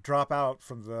drop out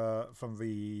from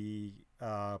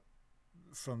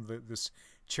this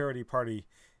charity party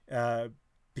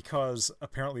because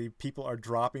apparently people are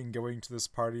dropping going to this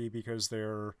party because they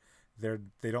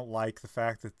don't like the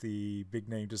fact that the big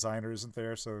name designer isn't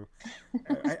there. So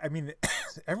I mean,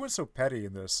 everyone's so petty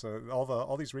in this.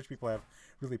 All these rich people have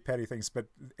really petty things.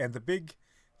 And the big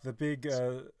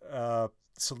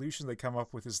solution they come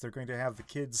up with is they're going to have the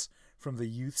kids from the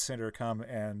youth center come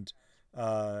and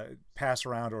pass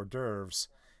around hors d'oeuvres.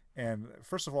 And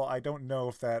first of all, I don't know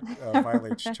if that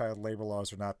violates child labor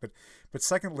laws or not. But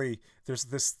secondly, there's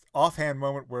this offhand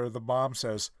moment where the mom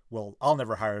says, "Well, I'll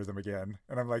never hire them again,"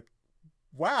 and I'm like,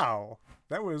 "Wow,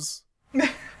 that was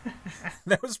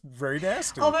very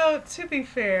nasty." Although to be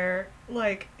fair,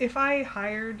 like if I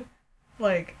hired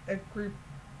like a group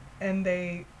and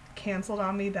they canceled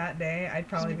on me that day, I'd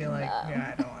probably be like,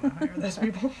 "Yeah, I don't want to hire those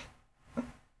people."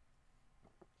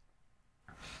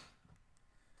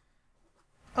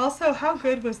 Also, how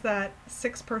good was that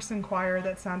 6-person choir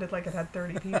that sounded like it had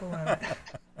 30 people in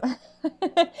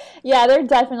it? Yeah, they're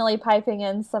definitely piping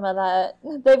in some of that.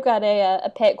 They've got a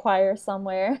pit choir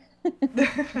somewhere.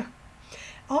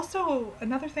 Also,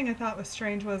 another thing I thought was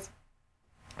strange was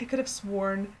I could have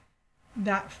sworn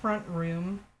that front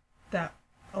room that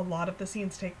a lot of the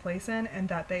scenes take place in and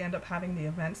that they end up having the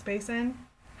event space in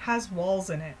has walls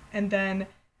in it. And then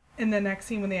in the next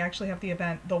scene when they actually have the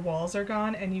event, the walls are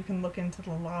gone and you can look into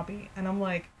the lobby. And I'm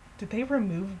like, did they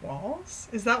remove walls?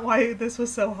 Is that why this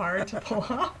was so hard to pull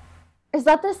off? Is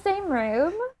that the same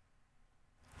room?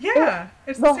 Yeah,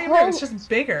 it's the same room. It's just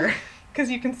bigger because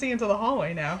you can see into the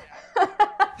hallway now.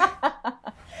 I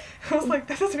was like,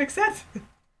 that doesn't make sense.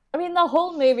 I mean, the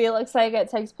whole movie looks like it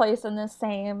takes place in the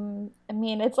same... I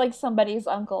mean, it's like somebody's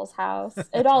uncle's house.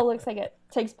 It all looks like it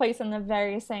takes place in the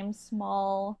very same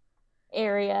small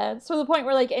area. So the point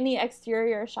where, like, any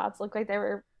exterior shots look like they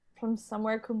were from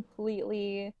somewhere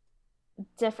completely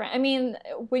different. I mean,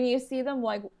 when you see them,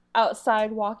 like,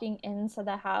 outside walking into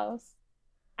the house,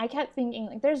 I kept thinking,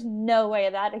 like, there's no way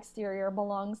that exterior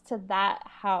belongs to that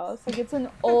house. Like, it's an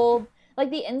old... Like,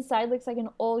 the inside looks like an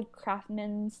old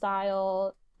craftsman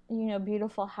style, you know,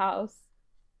 beautiful house.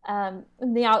 And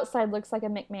the outside looks like a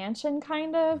McMansion,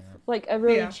 kind of. Yeah. Like a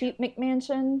really cheap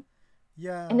McMansion.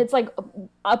 Yeah. And it's, like,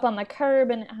 up on the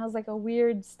curb, and it has, like, a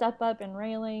weird step-up and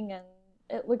railing, and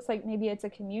it looks like maybe it's a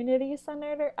community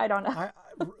center. I don't know.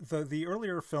 The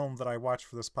earlier film that I watched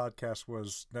for this podcast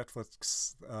was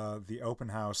Netflix, The Open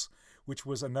House, which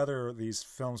was another of these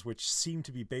films which seemed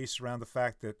to be based around the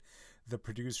fact that the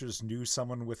producers knew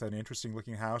someone with an interesting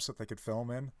looking house that they could film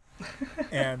in.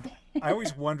 And I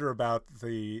always wonder about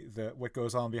the what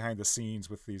goes on behind the scenes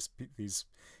with these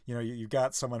you know, you've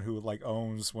got someone who like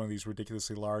owns one of these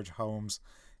ridiculously large homes,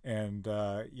 and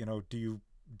you know, do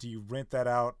you rent that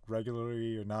out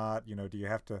regularly or not? You know, do you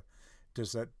have to,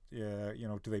 does that you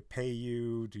know, do they pay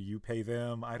you? Do you pay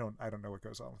them? I don't know what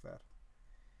goes on with that.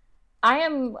 I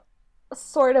am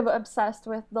sort of obsessed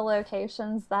with the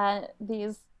locations that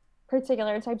these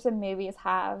particular types of movies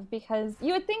have, because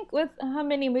you would think with how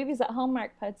many movies that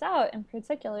Hallmark puts out in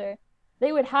particular,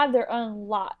 they would have their own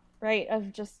lot, right,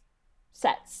 of just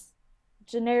sets.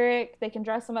 Generic, they can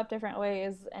dress them up different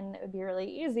ways, and it would be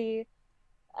really easy.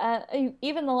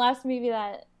 Even the last movie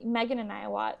that Megan and I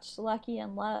watched, Lucky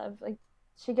in Love, like,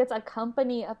 she gets a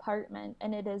company apartment,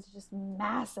 and it is just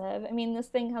massive. I mean, this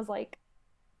thing has, like,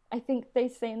 I think they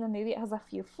say in the movie it has a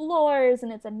few floors,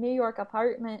 and it's a New York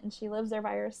apartment, and she lives there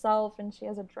by herself, and she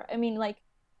has I mean, like,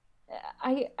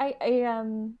 I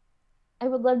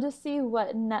would love to see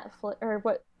what Netflix or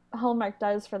what Hallmark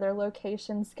does for their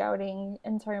location scouting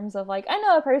in terms of, like, I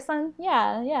know a person,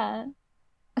 yeah.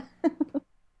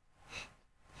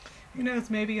 Who knows?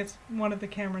 Maybe it's one of the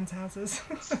Cameron's houses.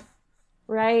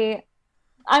 Right.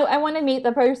 I want to meet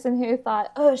the person who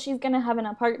thought, oh, she's going to have an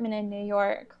apartment in New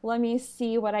York. Let me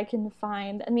see what I can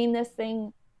find. I mean, this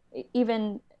thing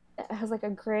even has like a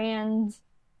grand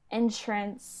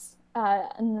entrance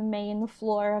in the main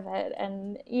floor of it.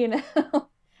 And, you know,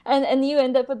 and you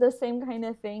end up with the same kind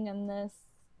of thing in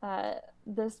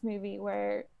this movie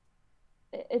where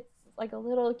it's like a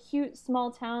little cute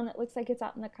small town that looks like it's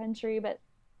out in the country, but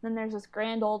then there's this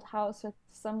grand old house with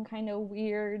some kind of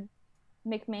weird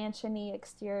McMansion-y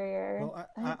exterior. Well,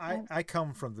 I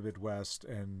come from the Midwest,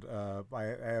 and I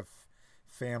have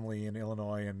family in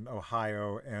Illinois and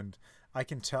Ohio, and I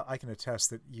can attest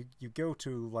that you go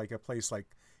to like a place like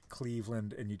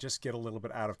Cleveland, and you just get a little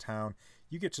bit out of town,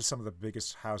 you get to some of the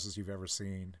biggest houses you've ever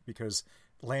seen, because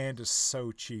land is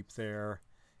so cheap there,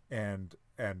 and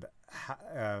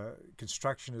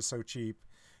construction is so cheap.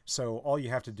 So all you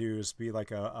have to do is be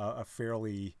like a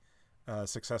fairly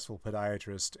successful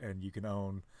podiatrist, and you can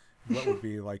own what would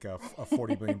be like a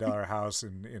 $40 million house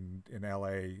in LA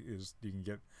is you can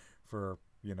get for,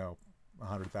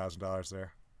 $100,000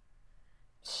 there.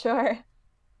 Sure.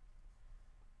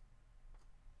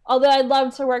 Although I'd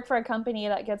love to work for a company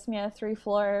that gets me a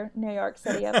 3-floor New York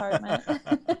City apartment.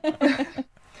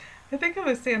 I think it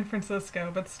was San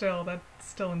Francisco, but still, that's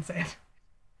still insane.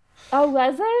 Oh,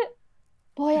 was it?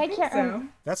 Boy, I can't so. remember.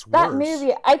 That's worse. That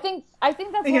movie. I think that's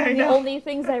one of the know. only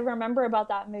things I remember about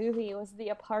that movie was the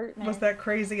apartment. Was that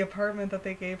crazy apartment that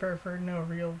they gave her for no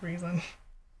real reason.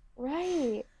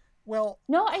 Right. Well,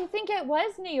 no, I think it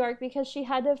was New York because she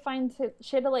had to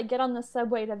like get on the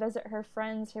subway to visit her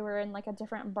friends who were in like a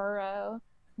different borough.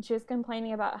 And she was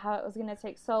complaining about how it was going to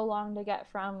take so long to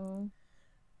get from.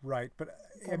 Right, but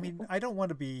I mean, I don't want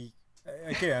to be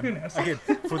again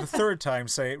for the third time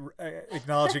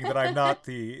acknowledging that I'm not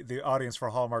the audience for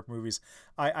Hallmark movies.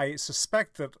 I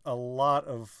suspect that a lot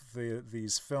of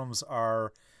these films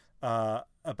are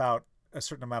about a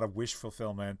certain amount of wish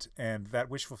fulfillment, and that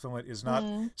wish fulfillment is not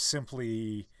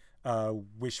simply a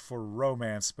wish for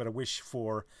romance, but a wish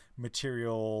for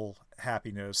material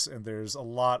happiness. And there's a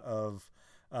lot of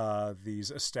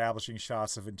these establishing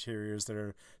shots of interiors that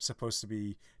are supposed to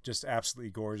be just absolutely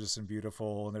gorgeous and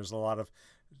beautiful, and there's a lot of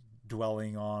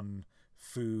dwelling on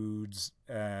foods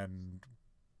and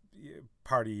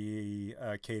party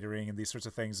catering and these sorts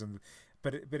of things.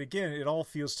 But again, it all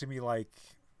feels to me like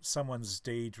someone's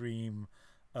daydream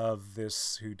of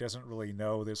this who doesn't really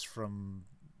know this from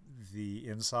the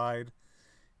inside,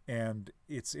 and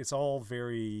it's all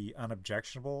very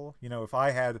unobjectionable.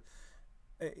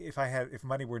 If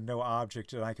money were no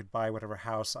object and I could buy whatever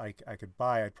house I could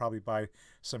buy, I'd probably buy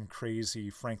some crazy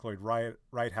Frank Lloyd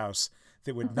Wright house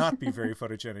that would not be very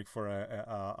photogenic for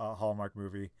a Hallmark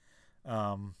movie.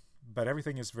 But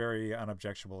everything is very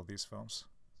unobjectionable in these films.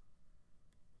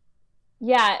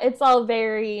 Yeah, it's all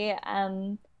very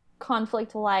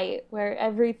conflict light, where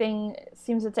everything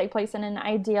seems to take place in an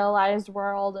idealized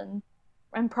world,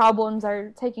 and problems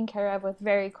are taken care of with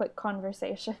very quick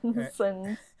conversations.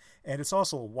 And it's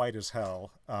also white as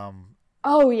hell.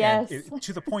 Oh, yes.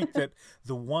 To the point that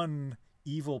the one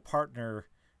evil partner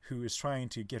who is trying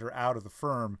to get her out of the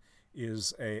firm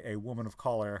is a woman of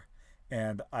color,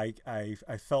 and I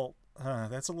felt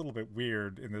that's a little bit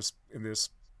weird in this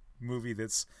movie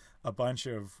that's a bunch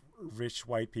of rich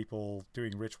white people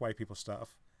doing rich white people stuff.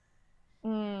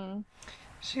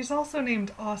 She's also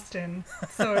named Austen,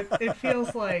 so it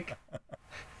feels like,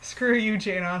 screw you,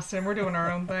 Jane Austen, we're doing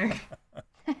our own thing.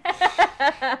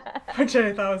 Which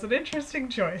I thought was an interesting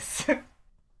choice.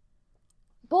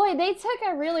 Boy, they took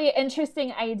a really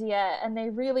interesting idea and they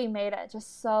really made it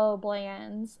just so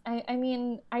bland. I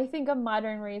mean, I think a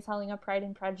modern retelling of Pride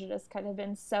and Prejudice could have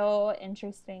been so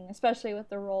interesting, especially with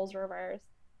the roles reversed.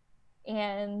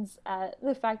 And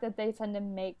the fact that they tend to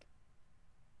make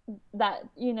that,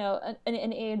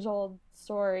 an age-old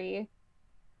story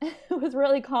with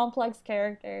really complex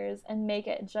characters and make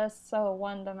it just so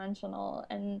one-dimensional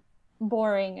and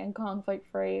boring and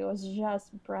conflict-free was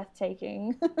just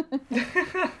breathtaking.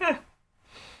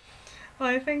 Well,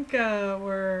 I think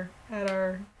we're at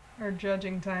our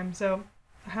judging time. So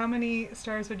how many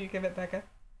stars would you give it, Becca?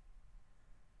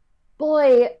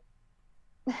 Boy,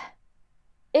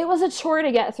 it was a chore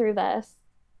to get through this.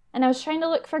 And I was trying to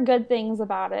look for good things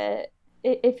about it.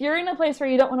 If you're in a place where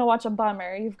you don't want to watch a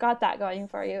bummer, you've got that going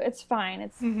for you. It's fine.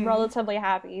 It's relatively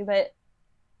happy, but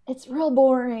it's real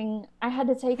boring. I had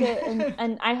to take it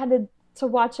and I had to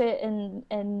watch it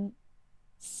in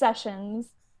sessions.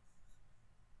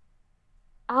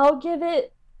 I'll give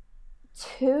it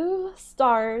 2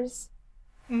 stars.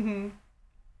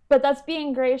 But that's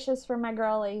being gracious for my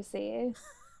girl Lacey.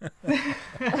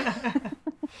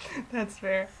 That's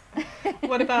fair.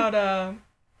 What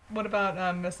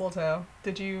about Mistletoe?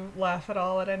 Did you laugh at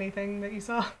all at anything that you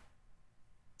saw?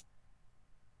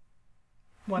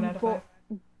 1 out of 5.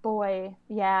 Boy,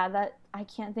 yeah, that I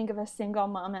can't think of a single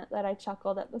moment that I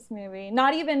chuckled at this movie.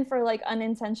 Not even for like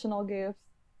unintentional goofs.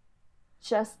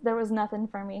 Just there was nothing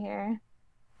for me here.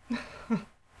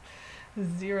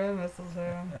 0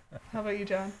 Mistletoe. How about you,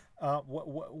 John?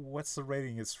 What's the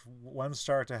rating? It's 1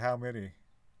 star to how many?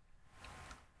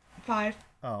 5.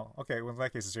 Oh, okay. Well, in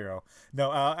that case, 0.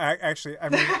 No, actually, I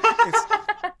mean,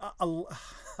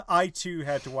 I too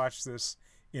had to watch this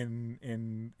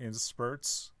in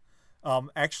spurts.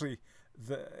 Actually,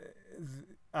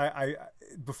 I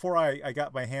before I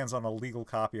got my hands on a legal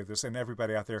copy of this, and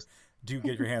everybody out there, do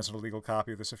get your hands on a legal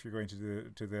copy of this if you're going to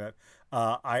do that.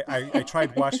 I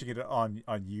tried watching it on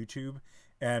YouTube,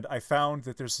 and I found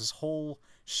that there's this whole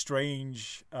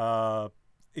strange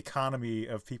economy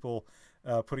of people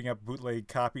putting up bootleg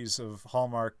copies of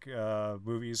Hallmark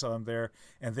movies on there,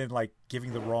 and then like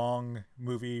giving the wrong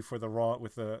movie for the wrong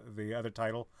with the other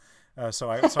title. So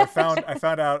I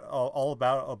found out all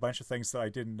about a bunch of things that I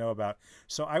didn't know about.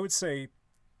 So I would say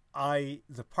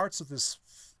the parts of this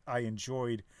I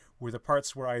enjoyed were the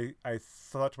parts where I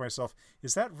thought to myself,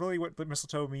 is that really what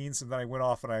mistletoe means? And then I went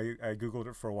off and I Googled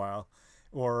it for a while.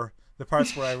 Or the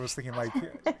parts where I was thinking like,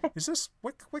 is this,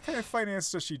 what kind of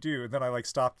finance does she do? And then I like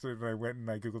stopped and I went and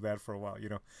I Googled that for a while, you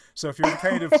know? So if you're the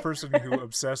kind of person who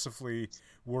obsessively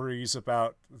worries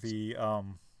about the,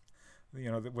 you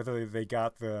know, whether they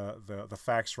got the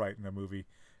facts right in a movie,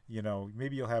 you know,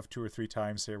 maybe you'll have 2 or 3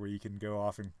 times here where you can go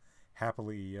off and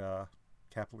happily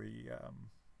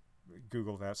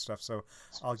Google that stuff. So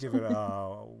I'll give it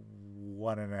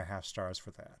 1.5 stars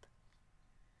for that.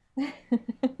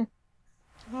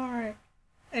 All right.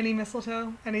 Any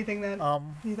mistletoe? Anything that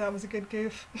you thought was a good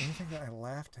goof? Anything that I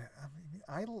laughed at?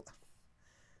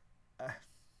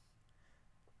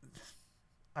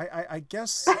 I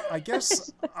guess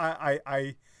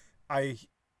I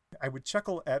would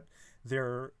chuckle at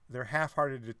their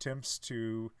half-hearted attempts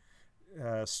to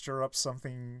stir up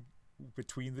something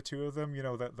between the two of them. You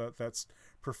know, that's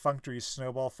perfunctory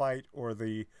snowball fight, or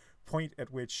the point at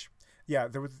which,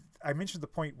 I mentioned the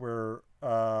point where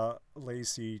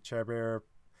Lacey Chabert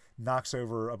knocks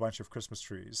over a bunch of Christmas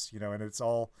trees, you know, and it's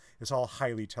all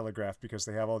highly telegraphed because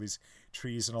they have all these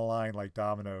trees in a line like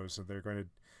dominoes, and they're going to,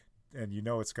 and you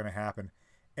know it's going to happen.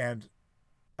 And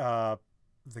the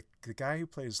guy who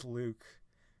plays Luke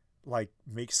like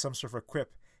makes some sort of a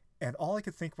quip, and all I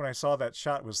could think when I saw that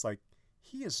shot was like,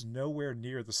 he is nowhere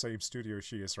near the same studio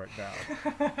she is right now.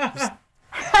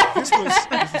 This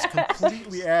was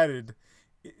completely added,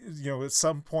 you know, at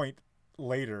some point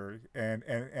later, and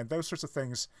those sorts of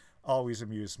things always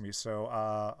amuse me. So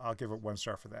I'll give it 1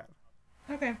 star for that.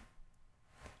 Okay.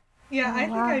 Yeah, I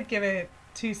think I'd give it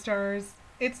 2 stars.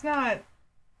 It's not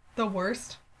the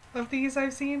worst of these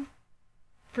I've seen,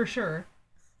 for sure.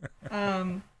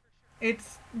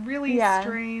 It's really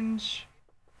strange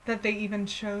that they even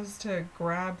chose to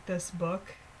grab this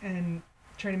book and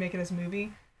try to make it as a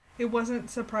movie. It wasn't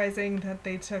surprising that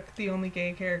they took the only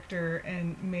gay character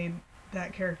and made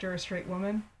that character a straight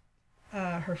woman,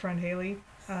 her friend Haley.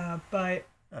 But,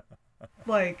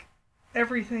 like,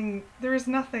 everything, there is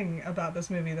nothing about this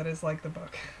movie that is like the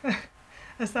book.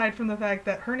 Aside from the fact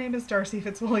that her name is Darcy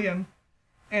Fitzwilliam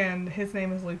and his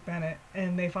name is Luke Bennett,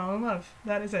 and they fall in love.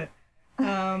 That is it.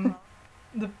 The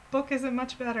book isn't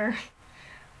much better.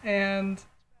 And,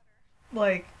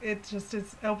 like, it just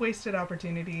is a wasted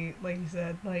opportunity, like you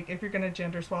said. Like, if you're going to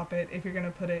gender swap it, if you're going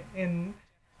to put it in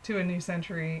to a new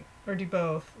century, or do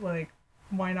both, like,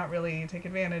 why not really take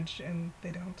advantage? And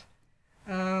they don't.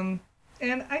 And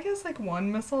I guess, like,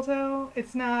 1 mistletoe,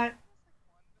 it's not,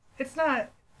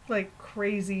 like,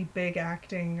 crazy big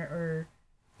acting or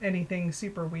anything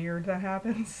super weird that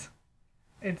happens.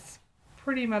 It's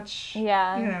pretty much, you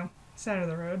know, center of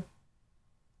the road.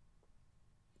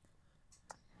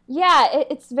 Yeah,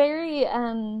 it's very,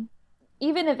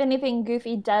 even if anything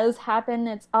goofy does happen,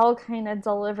 it's all kind of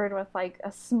delivered with, like,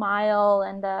 a smile,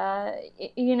 and,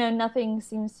 you know, nothing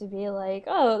seems to be like,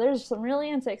 oh, there's some real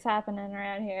antics happening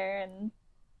around here.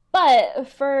 But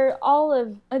for all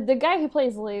of, the guy who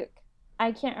plays Luke,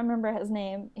 I can't remember his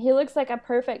name, he looks like a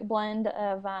perfect blend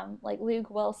of, like, Luke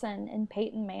Wilson and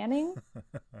Peyton Manning.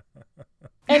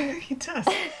 And he does.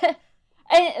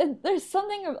 And there's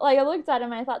something, like, I looked at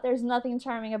him and I thought there's nothing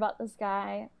charming about this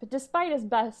guy. But despite his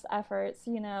best efforts,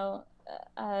 you know,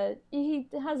 he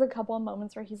has a couple of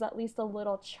moments where he's at least a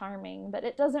little charming. But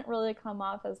it doesn't really come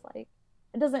off as, like,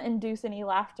 it doesn't induce any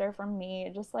laughter from me.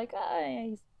 Just like, yeah,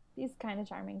 he's kind of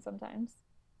charming sometimes.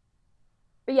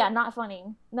 But yeah, not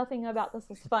funny. Nothing about this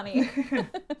is funny.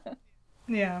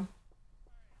 Yeah.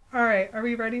 All right, are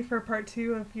we ready for part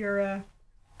 2 of your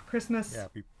Christmas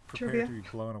prepare trivia? to be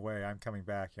blown away. I'm coming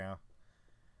back, yeah.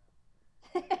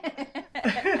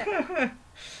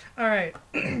 All right.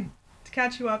 To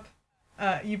catch you up,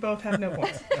 you both have no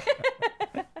points.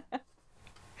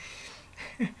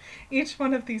 Each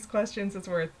one of these questions is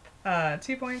worth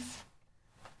 2 points,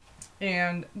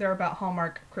 and they're about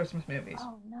Hallmark Christmas movies.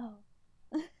 Oh, no.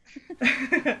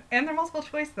 And they're multiple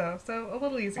choice, though, so a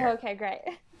little easier. Okay, great.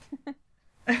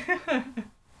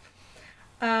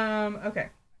 Okay,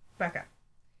 back up.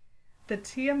 The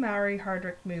Tia Mowry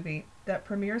Hardwick movie that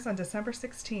premieres on December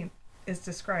 16th is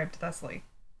described thusly.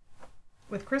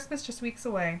 With Christmas just weeks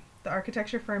away, the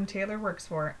architecture firm Taylor works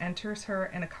for enters her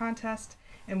in a contest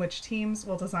in which teams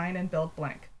will design and build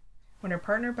blank. When her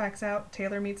partner backs out,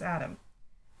 Taylor meets Adam.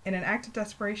 In an act of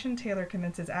desperation, Taylor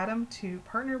convinces Adam to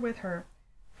partner with her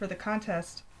for the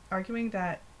contest, arguing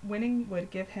that winning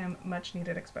would give him much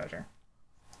needed exposure.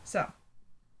 So,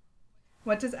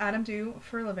 what does Adam do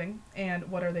for a living,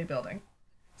 and what are they building?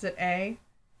 Is it A,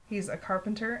 he's a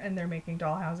carpenter and they're making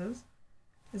dollhouses?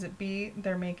 Is it B,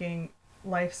 they're making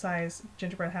life-size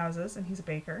gingerbread houses and he's a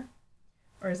baker?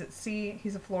 Or is it C,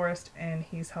 he's a florist and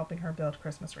he's helping her build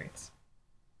Christmas wreaths?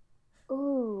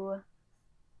 Ooh.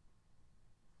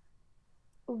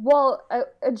 Well,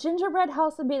 a gingerbread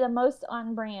house would be the most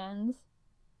on brand.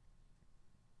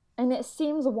 And it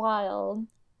seems wild.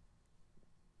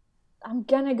 I'm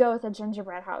gonna go with the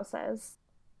gingerbread houses.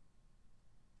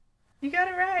 You got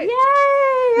it right.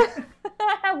 Yay!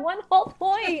 I have 1 whole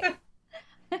point.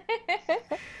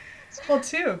 Well,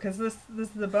 2, because this is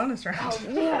the bonus round. Oh,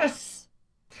 yes.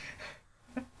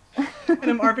 And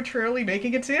I'm arbitrarily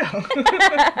making it 2.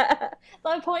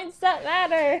 The points that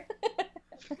matter.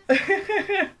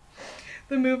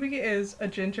 The movie is A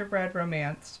Gingerbread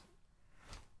Romance.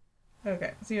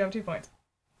 Okay, so you have 2 points.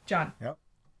 John. Yep.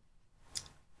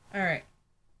 All right.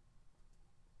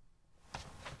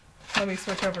 Let me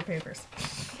switch over papers.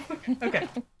 Okay.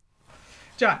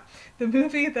 John, the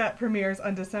movie that premieres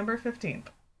on December 15th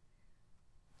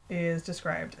is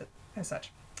described as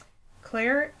such.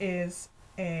 Claire is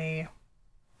a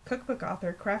cookbook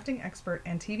author, crafting expert,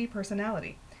 and TV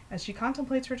personality. As she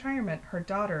contemplates retirement, her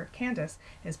daughter, Candace,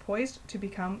 is poised to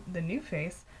become the new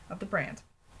face of the brand.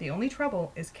 The only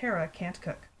trouble is Kara can't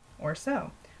cook, or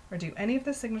sew, or do any of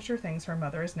the signature things her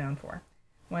mother is known for.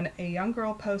 When a young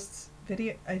girl posts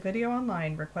a video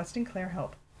online requesting Claire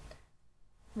help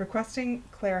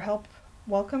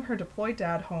welcome her deployed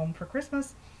dad home for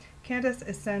Christmas, Candace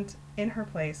is sent in her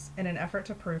place in an effort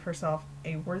to prove herself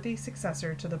a worthy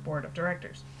successor to the board of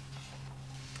directors.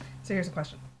 So here's a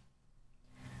question.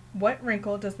 What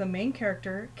wrinkle does the main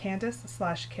character,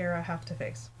 Candace/Kara, have to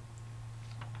face?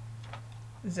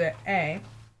 Is it A,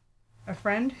 a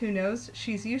friend who knows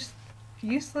she's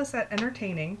useless at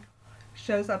entertaining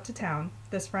shows up to town.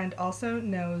 This friend also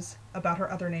knows about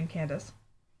her other name, Candace.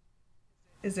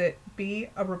 Is it B,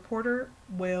 a reporter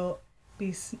will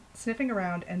be sniffing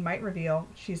around and might reveal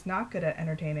she's not good at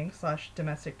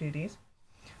entertaining/domestic duties?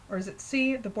 Or is it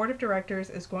C, the board of directors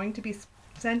is going to be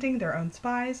sending their own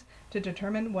spies to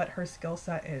determine what her skill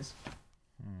set is?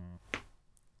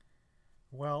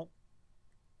 Well,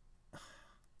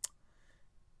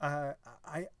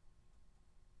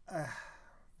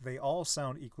 they all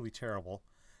sound equally terrible,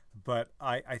 but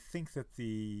I think that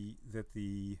the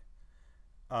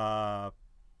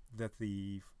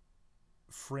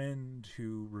friend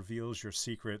who reveals your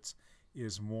secrets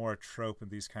is more a trope in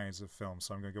these kinds of films.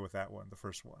 So I'm going to go with that one, the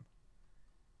first one.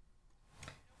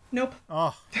 Nope.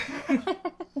 Oh.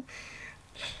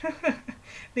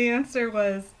 The answer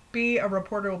was B, a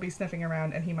reporter will be sniffing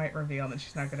around and he might reveal that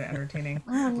she's not good at entertaining.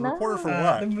 Oh, The no. reporter for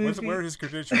what? Where are his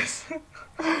credentials?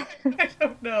 I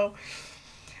don't know.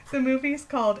 The movie's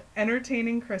called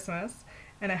Entertaining Christmas,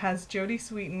 and it has Jodie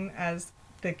Sweetin as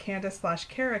the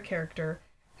Candace/Kara character,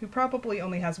 who probably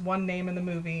only has 1 name in the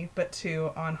movie, but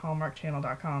 2 on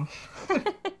HallmarkChannel.com.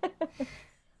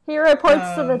 He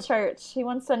reports to the church. He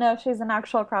wants to know if she's an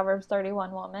actual Proverbs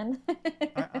 31 woman.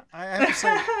 I have to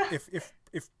say,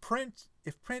 if print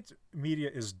media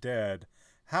is dead,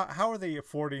 how are they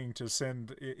affording to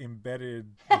send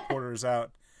embedded reporters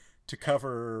out to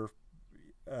cover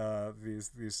these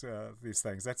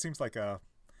things? That seems like a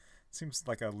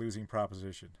losing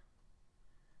proposition.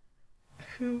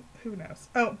 Who knows?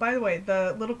 Oh, by the way,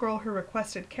 the little girl who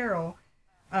requested Carol,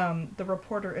 the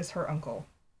reporter is her uncle.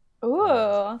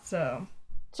 Ooh. So,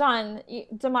 John,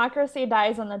 democracy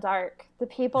dies in the dark. The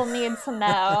people need to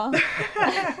know.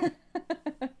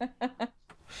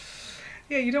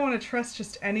 Yeah, you don't want to trust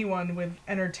just anyone with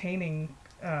entertaining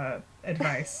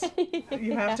advice.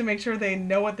 You have to make sure they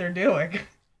know what they're doing.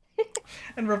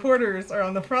 And reporters are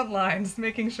on the front lines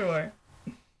making sure.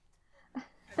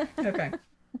 Okay.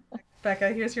 Becca,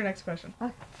 here's your next question.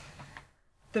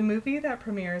 The movie that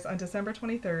premieres on December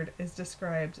 23rd is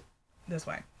described this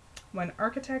way. When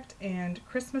architect and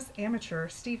Christmas amateur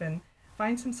Stephen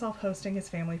finds himself hosting his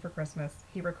family for Christmas,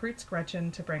 he recruits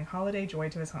Gretchen to bring holiday joy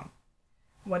to his home.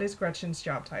 What is Gretchen's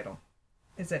job title?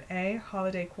 Is it A,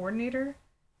 holiday coordinator,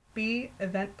 B,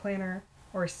 event planner,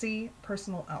 or C,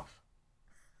 personal elf?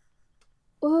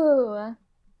 Ooh.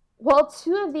 Well,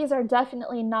 2 of these are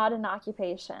definitely not an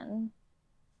occupation.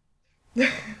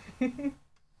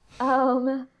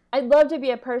 I'd love to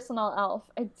be a personal elf.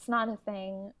 It's not a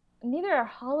thing. Neither are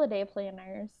holiday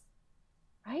planners,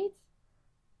 right?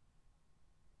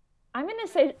 I'm gonna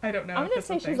say I don't know. I'm if gonna it's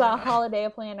say thing she's or a not. holiday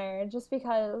planner, just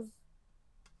because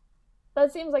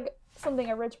that seems like something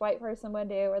a rich white person would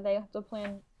do, where they have to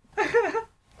plan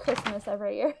Christmas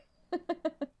every year.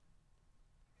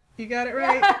 You got it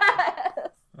right. Yes.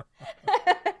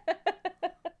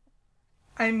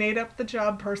 I made up the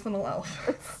job personal elf.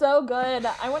 It's so good.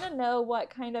 I want to know what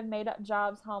kind of made up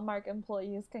jobs Hallmark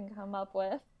employees can come up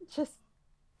with. Just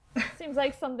seems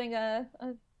like something a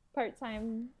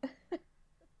part-time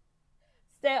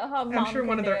stay-at-home mom I'm sure can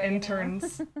one of do, their you know?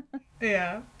 interns.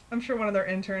 Yeah. I'm sure one of their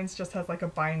interns just has like a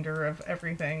binder of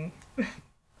everything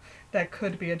that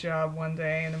could be a job one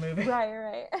day in a movie.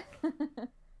 Right.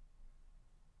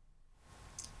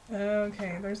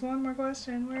 Okay, there's one more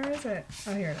question. Where is it?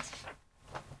 Oh, here it is.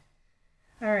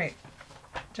 All right.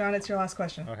 John, it's your last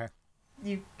question. Okay.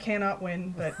 You cannot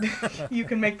win, but you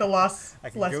can make the loss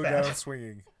I can less go bad. down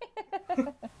swinging.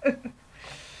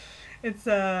 It's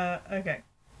okay.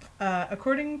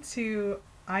 According to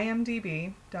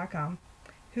imdb.com,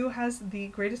 who has the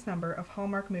greatest number of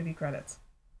Hallmark movie credits?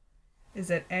 Is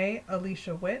it A,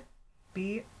 Alicia Witt,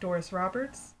 B, Doris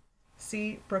Roberts,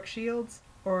 C, Brooke Shields,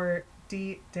 or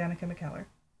D, Danica McKellar?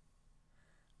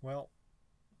 Well,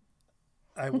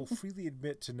 I will freely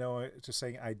admit to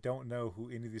saying I don't know who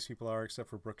any of these people are except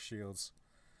for Brooke Shields.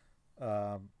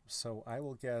 So I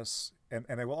will guess, and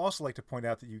I will also like to point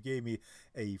out that you gave me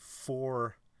a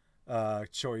 4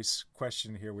 choice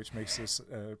question here, which makes this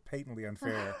patently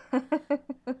unfair.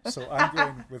 So I'm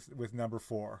going with number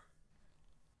 4.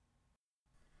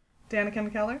 Danica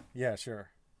McKellar? Yeah,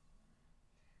 sure.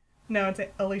 No, it's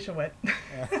Alicia Witt.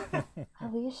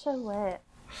 Alicia Witt.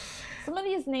 Some of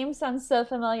these names sound so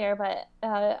familiar, but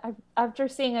after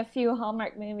seeing a few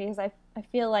Hallmark movies, I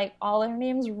feel like all their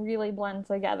names really blend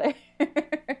together.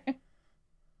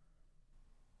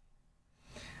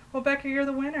 Well, Becca, you're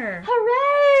the winner.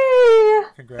 Hooray!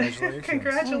 Congratulations.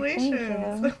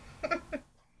 Congratulations.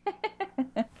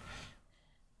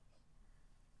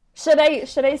 Should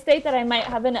I state that I might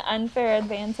have an unfair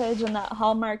advantage and that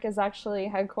Hallmark is actually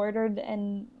headquartered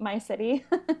in my city?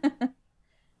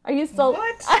 I used to.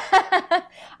 What?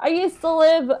 I used to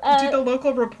live. Do the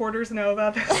local reporters know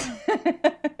about this?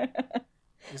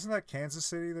 Isn't that Kansas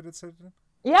City that it's in?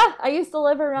 Yeah, I used to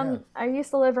live around. Yeah. I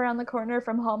used to live around the corner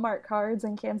from Hallmark Cards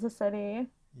in Kansas City.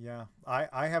 Yeah,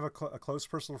 I have a close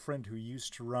personal friend who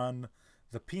used to run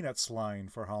the Peanuts line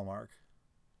for Hallmark.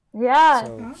 Yeah.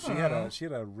 So she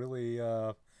had a really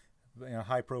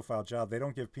high profile job. They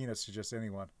don't give peanuts to just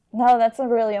anyone. No, that's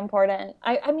really important.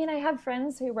 I mean, I have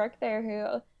friends who work there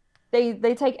who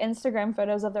they take Instagram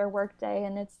photos of their work day,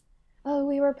 and it's, oh,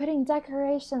 we were putting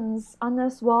decorations on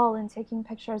this wall and taking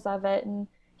pictures of it, and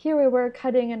here we were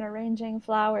cutting and arranging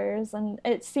flowers, and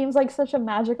it seems like such a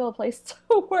magical place to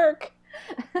work.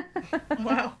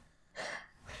 Wow.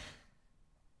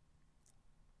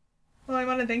 Well, I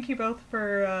want to thank you both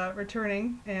for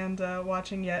returning and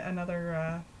watching yet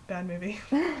another bad movie.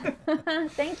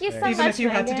 Thank you so Even much, if you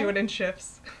Megan. had to do it in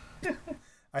shifts.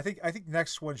 I think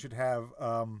next one should have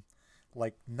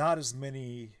like not as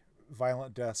many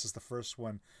violent deaths as the first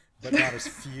one, but not as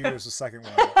few as the second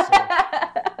one. So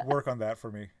work on that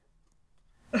for me.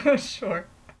 Sure.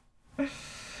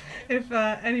 If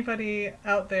anybody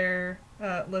out there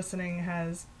listening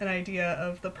has an idea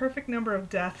of the perfect number of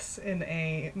deaths in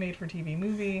a made-for-TV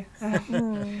movie,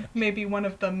 maybe one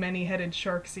of the many-headed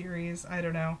shark series, I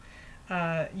don't know,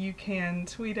 you can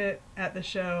tweet it at the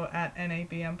show at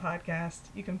NABM Podcast.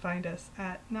 You can find us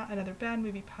at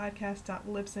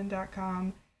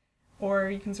notanotherBadMoviePodcast.libsyn.com, or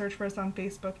you can search for us on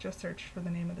Facebook. Just search for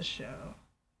the name of the show.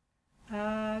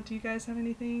 Do you guys have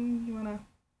anything you want to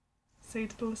say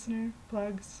to the listener?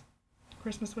 Plugs?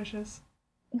 Christmas wishes?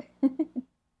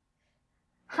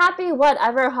 Happy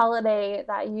whatever holiday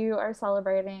that you are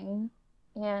celebrating,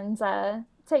 and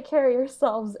take care of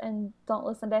yourselves, and don't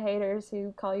listen to haters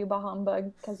who call you bah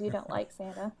humbug because you don't like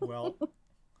Santa. Well,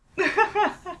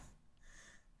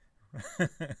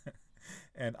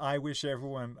 and I wish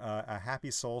everyone a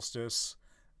happy solstice.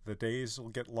 The days will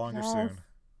get longer soon.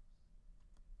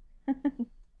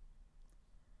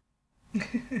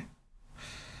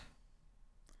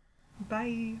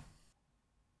 Bye.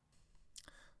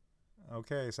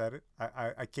 Okay, is that it?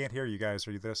 I can't hear you guys.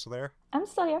 Are you still there? I'm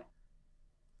still here.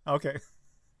 Okay.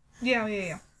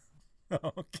 Yeah.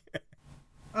 Okay.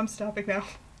 I'm stopping now.